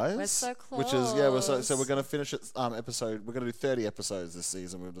season, guys. We're so Which is yeah, we're so close. we're going to finish it episode. We're going to do 30 episodes this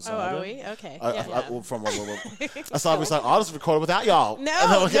season. We've Oh, decided. are we? Okay. Well, from Asabi's like, I'll just record it without y'all. No,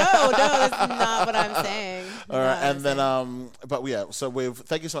 And then no, we- that's not what I'm saying. All right, Not what and I'm then saying. but yeah, so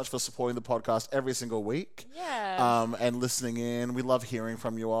thank you so much for supporting the podcast every single week. Yeah. And listening in. We love hearing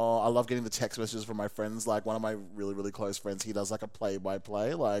from you all. I love getting the text messages from my friends. Like one of my really, really close friends, he does like a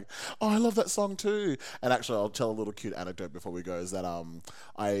play-by-play. Like, oh, I love that song too. And actually, I'll tell a little cute anecdote before we go. Is that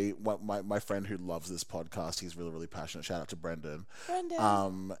my friend who loves this podcast, he's really, really passionate. Shout out to Brendan.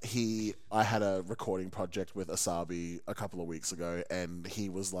 I had a recording project with Asabi a couple of weeks ago, and he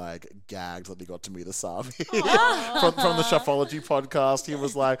was like gagged that he got to meet Asabi from the Shuffology podcast. He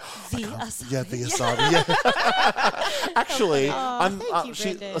was like, the Asabi. Yeah. Actually, thank you,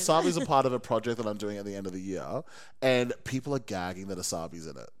 Brendan. Asabi's a part of a project that I'm doing at the end of the year, and people are gagging that Asabi's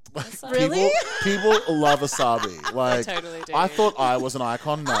in it. Like, Really? People love Asabi. Like, totally do. I thought I was an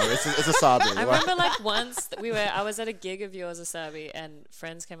icon. No, it's Asabi. I Like- remember like once that I was at a gig of yours, Asabi, and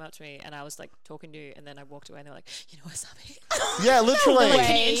friends came up to me and I was like talking to you, and then I walked away and they were like, you know Asabi? yeah, literally. way.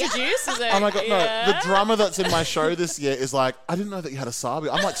 Can you introduce? I was like, Oh my god, yeah. no! The drummer that's in my show this year is like, I didn't know that you had Asabi.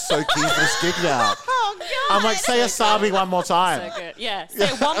 I'm like so keen for this gig now. Oh God. I'm like, say Asabi one more time. So good. Yeah. Say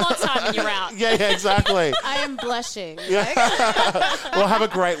it one more time and you're out. Yeah, exactly. I am blushing. Well, have a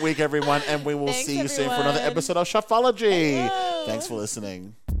great week, everyone, and we will Thanks, see you soon for another everyone. episode of Shuffology. Hello. Thanks for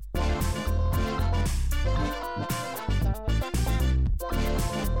listening.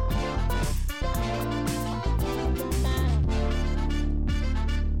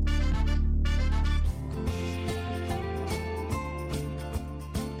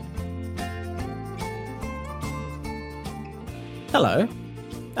 Hello.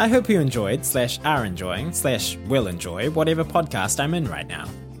 I hope you enjoyed / are enjoying / will enjoy whatever podcast I'm in right now.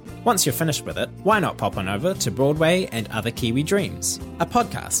 Once you're finished with it, why not pop on over to Broadway and Other Kiwi Dreams, a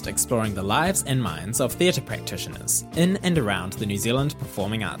podcast exploring the lives and minds of theatre practitioners in and around the New Zealand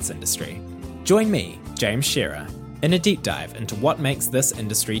performing arts industry. Join me, James Shearer, in a deep dive into what makes this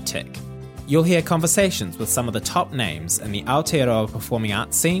industry tick. You'll hear conversations with some of the top names in the Aotearoa performing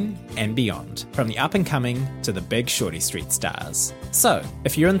arts scene and beyond, from the up-and-coming to the big Shorty Street stars. So,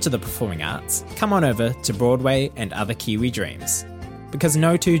 if you're into the performing arts, come on over to Broadway and Other Kiwi Dreams. Because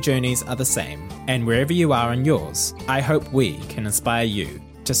no two journeys are the same, and wherever you are in yours, I hope we can inspire you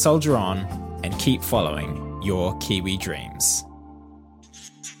to soldier on and keep following your Kiwi dreams.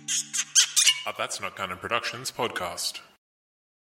 A That's Not Canon Productions podcast.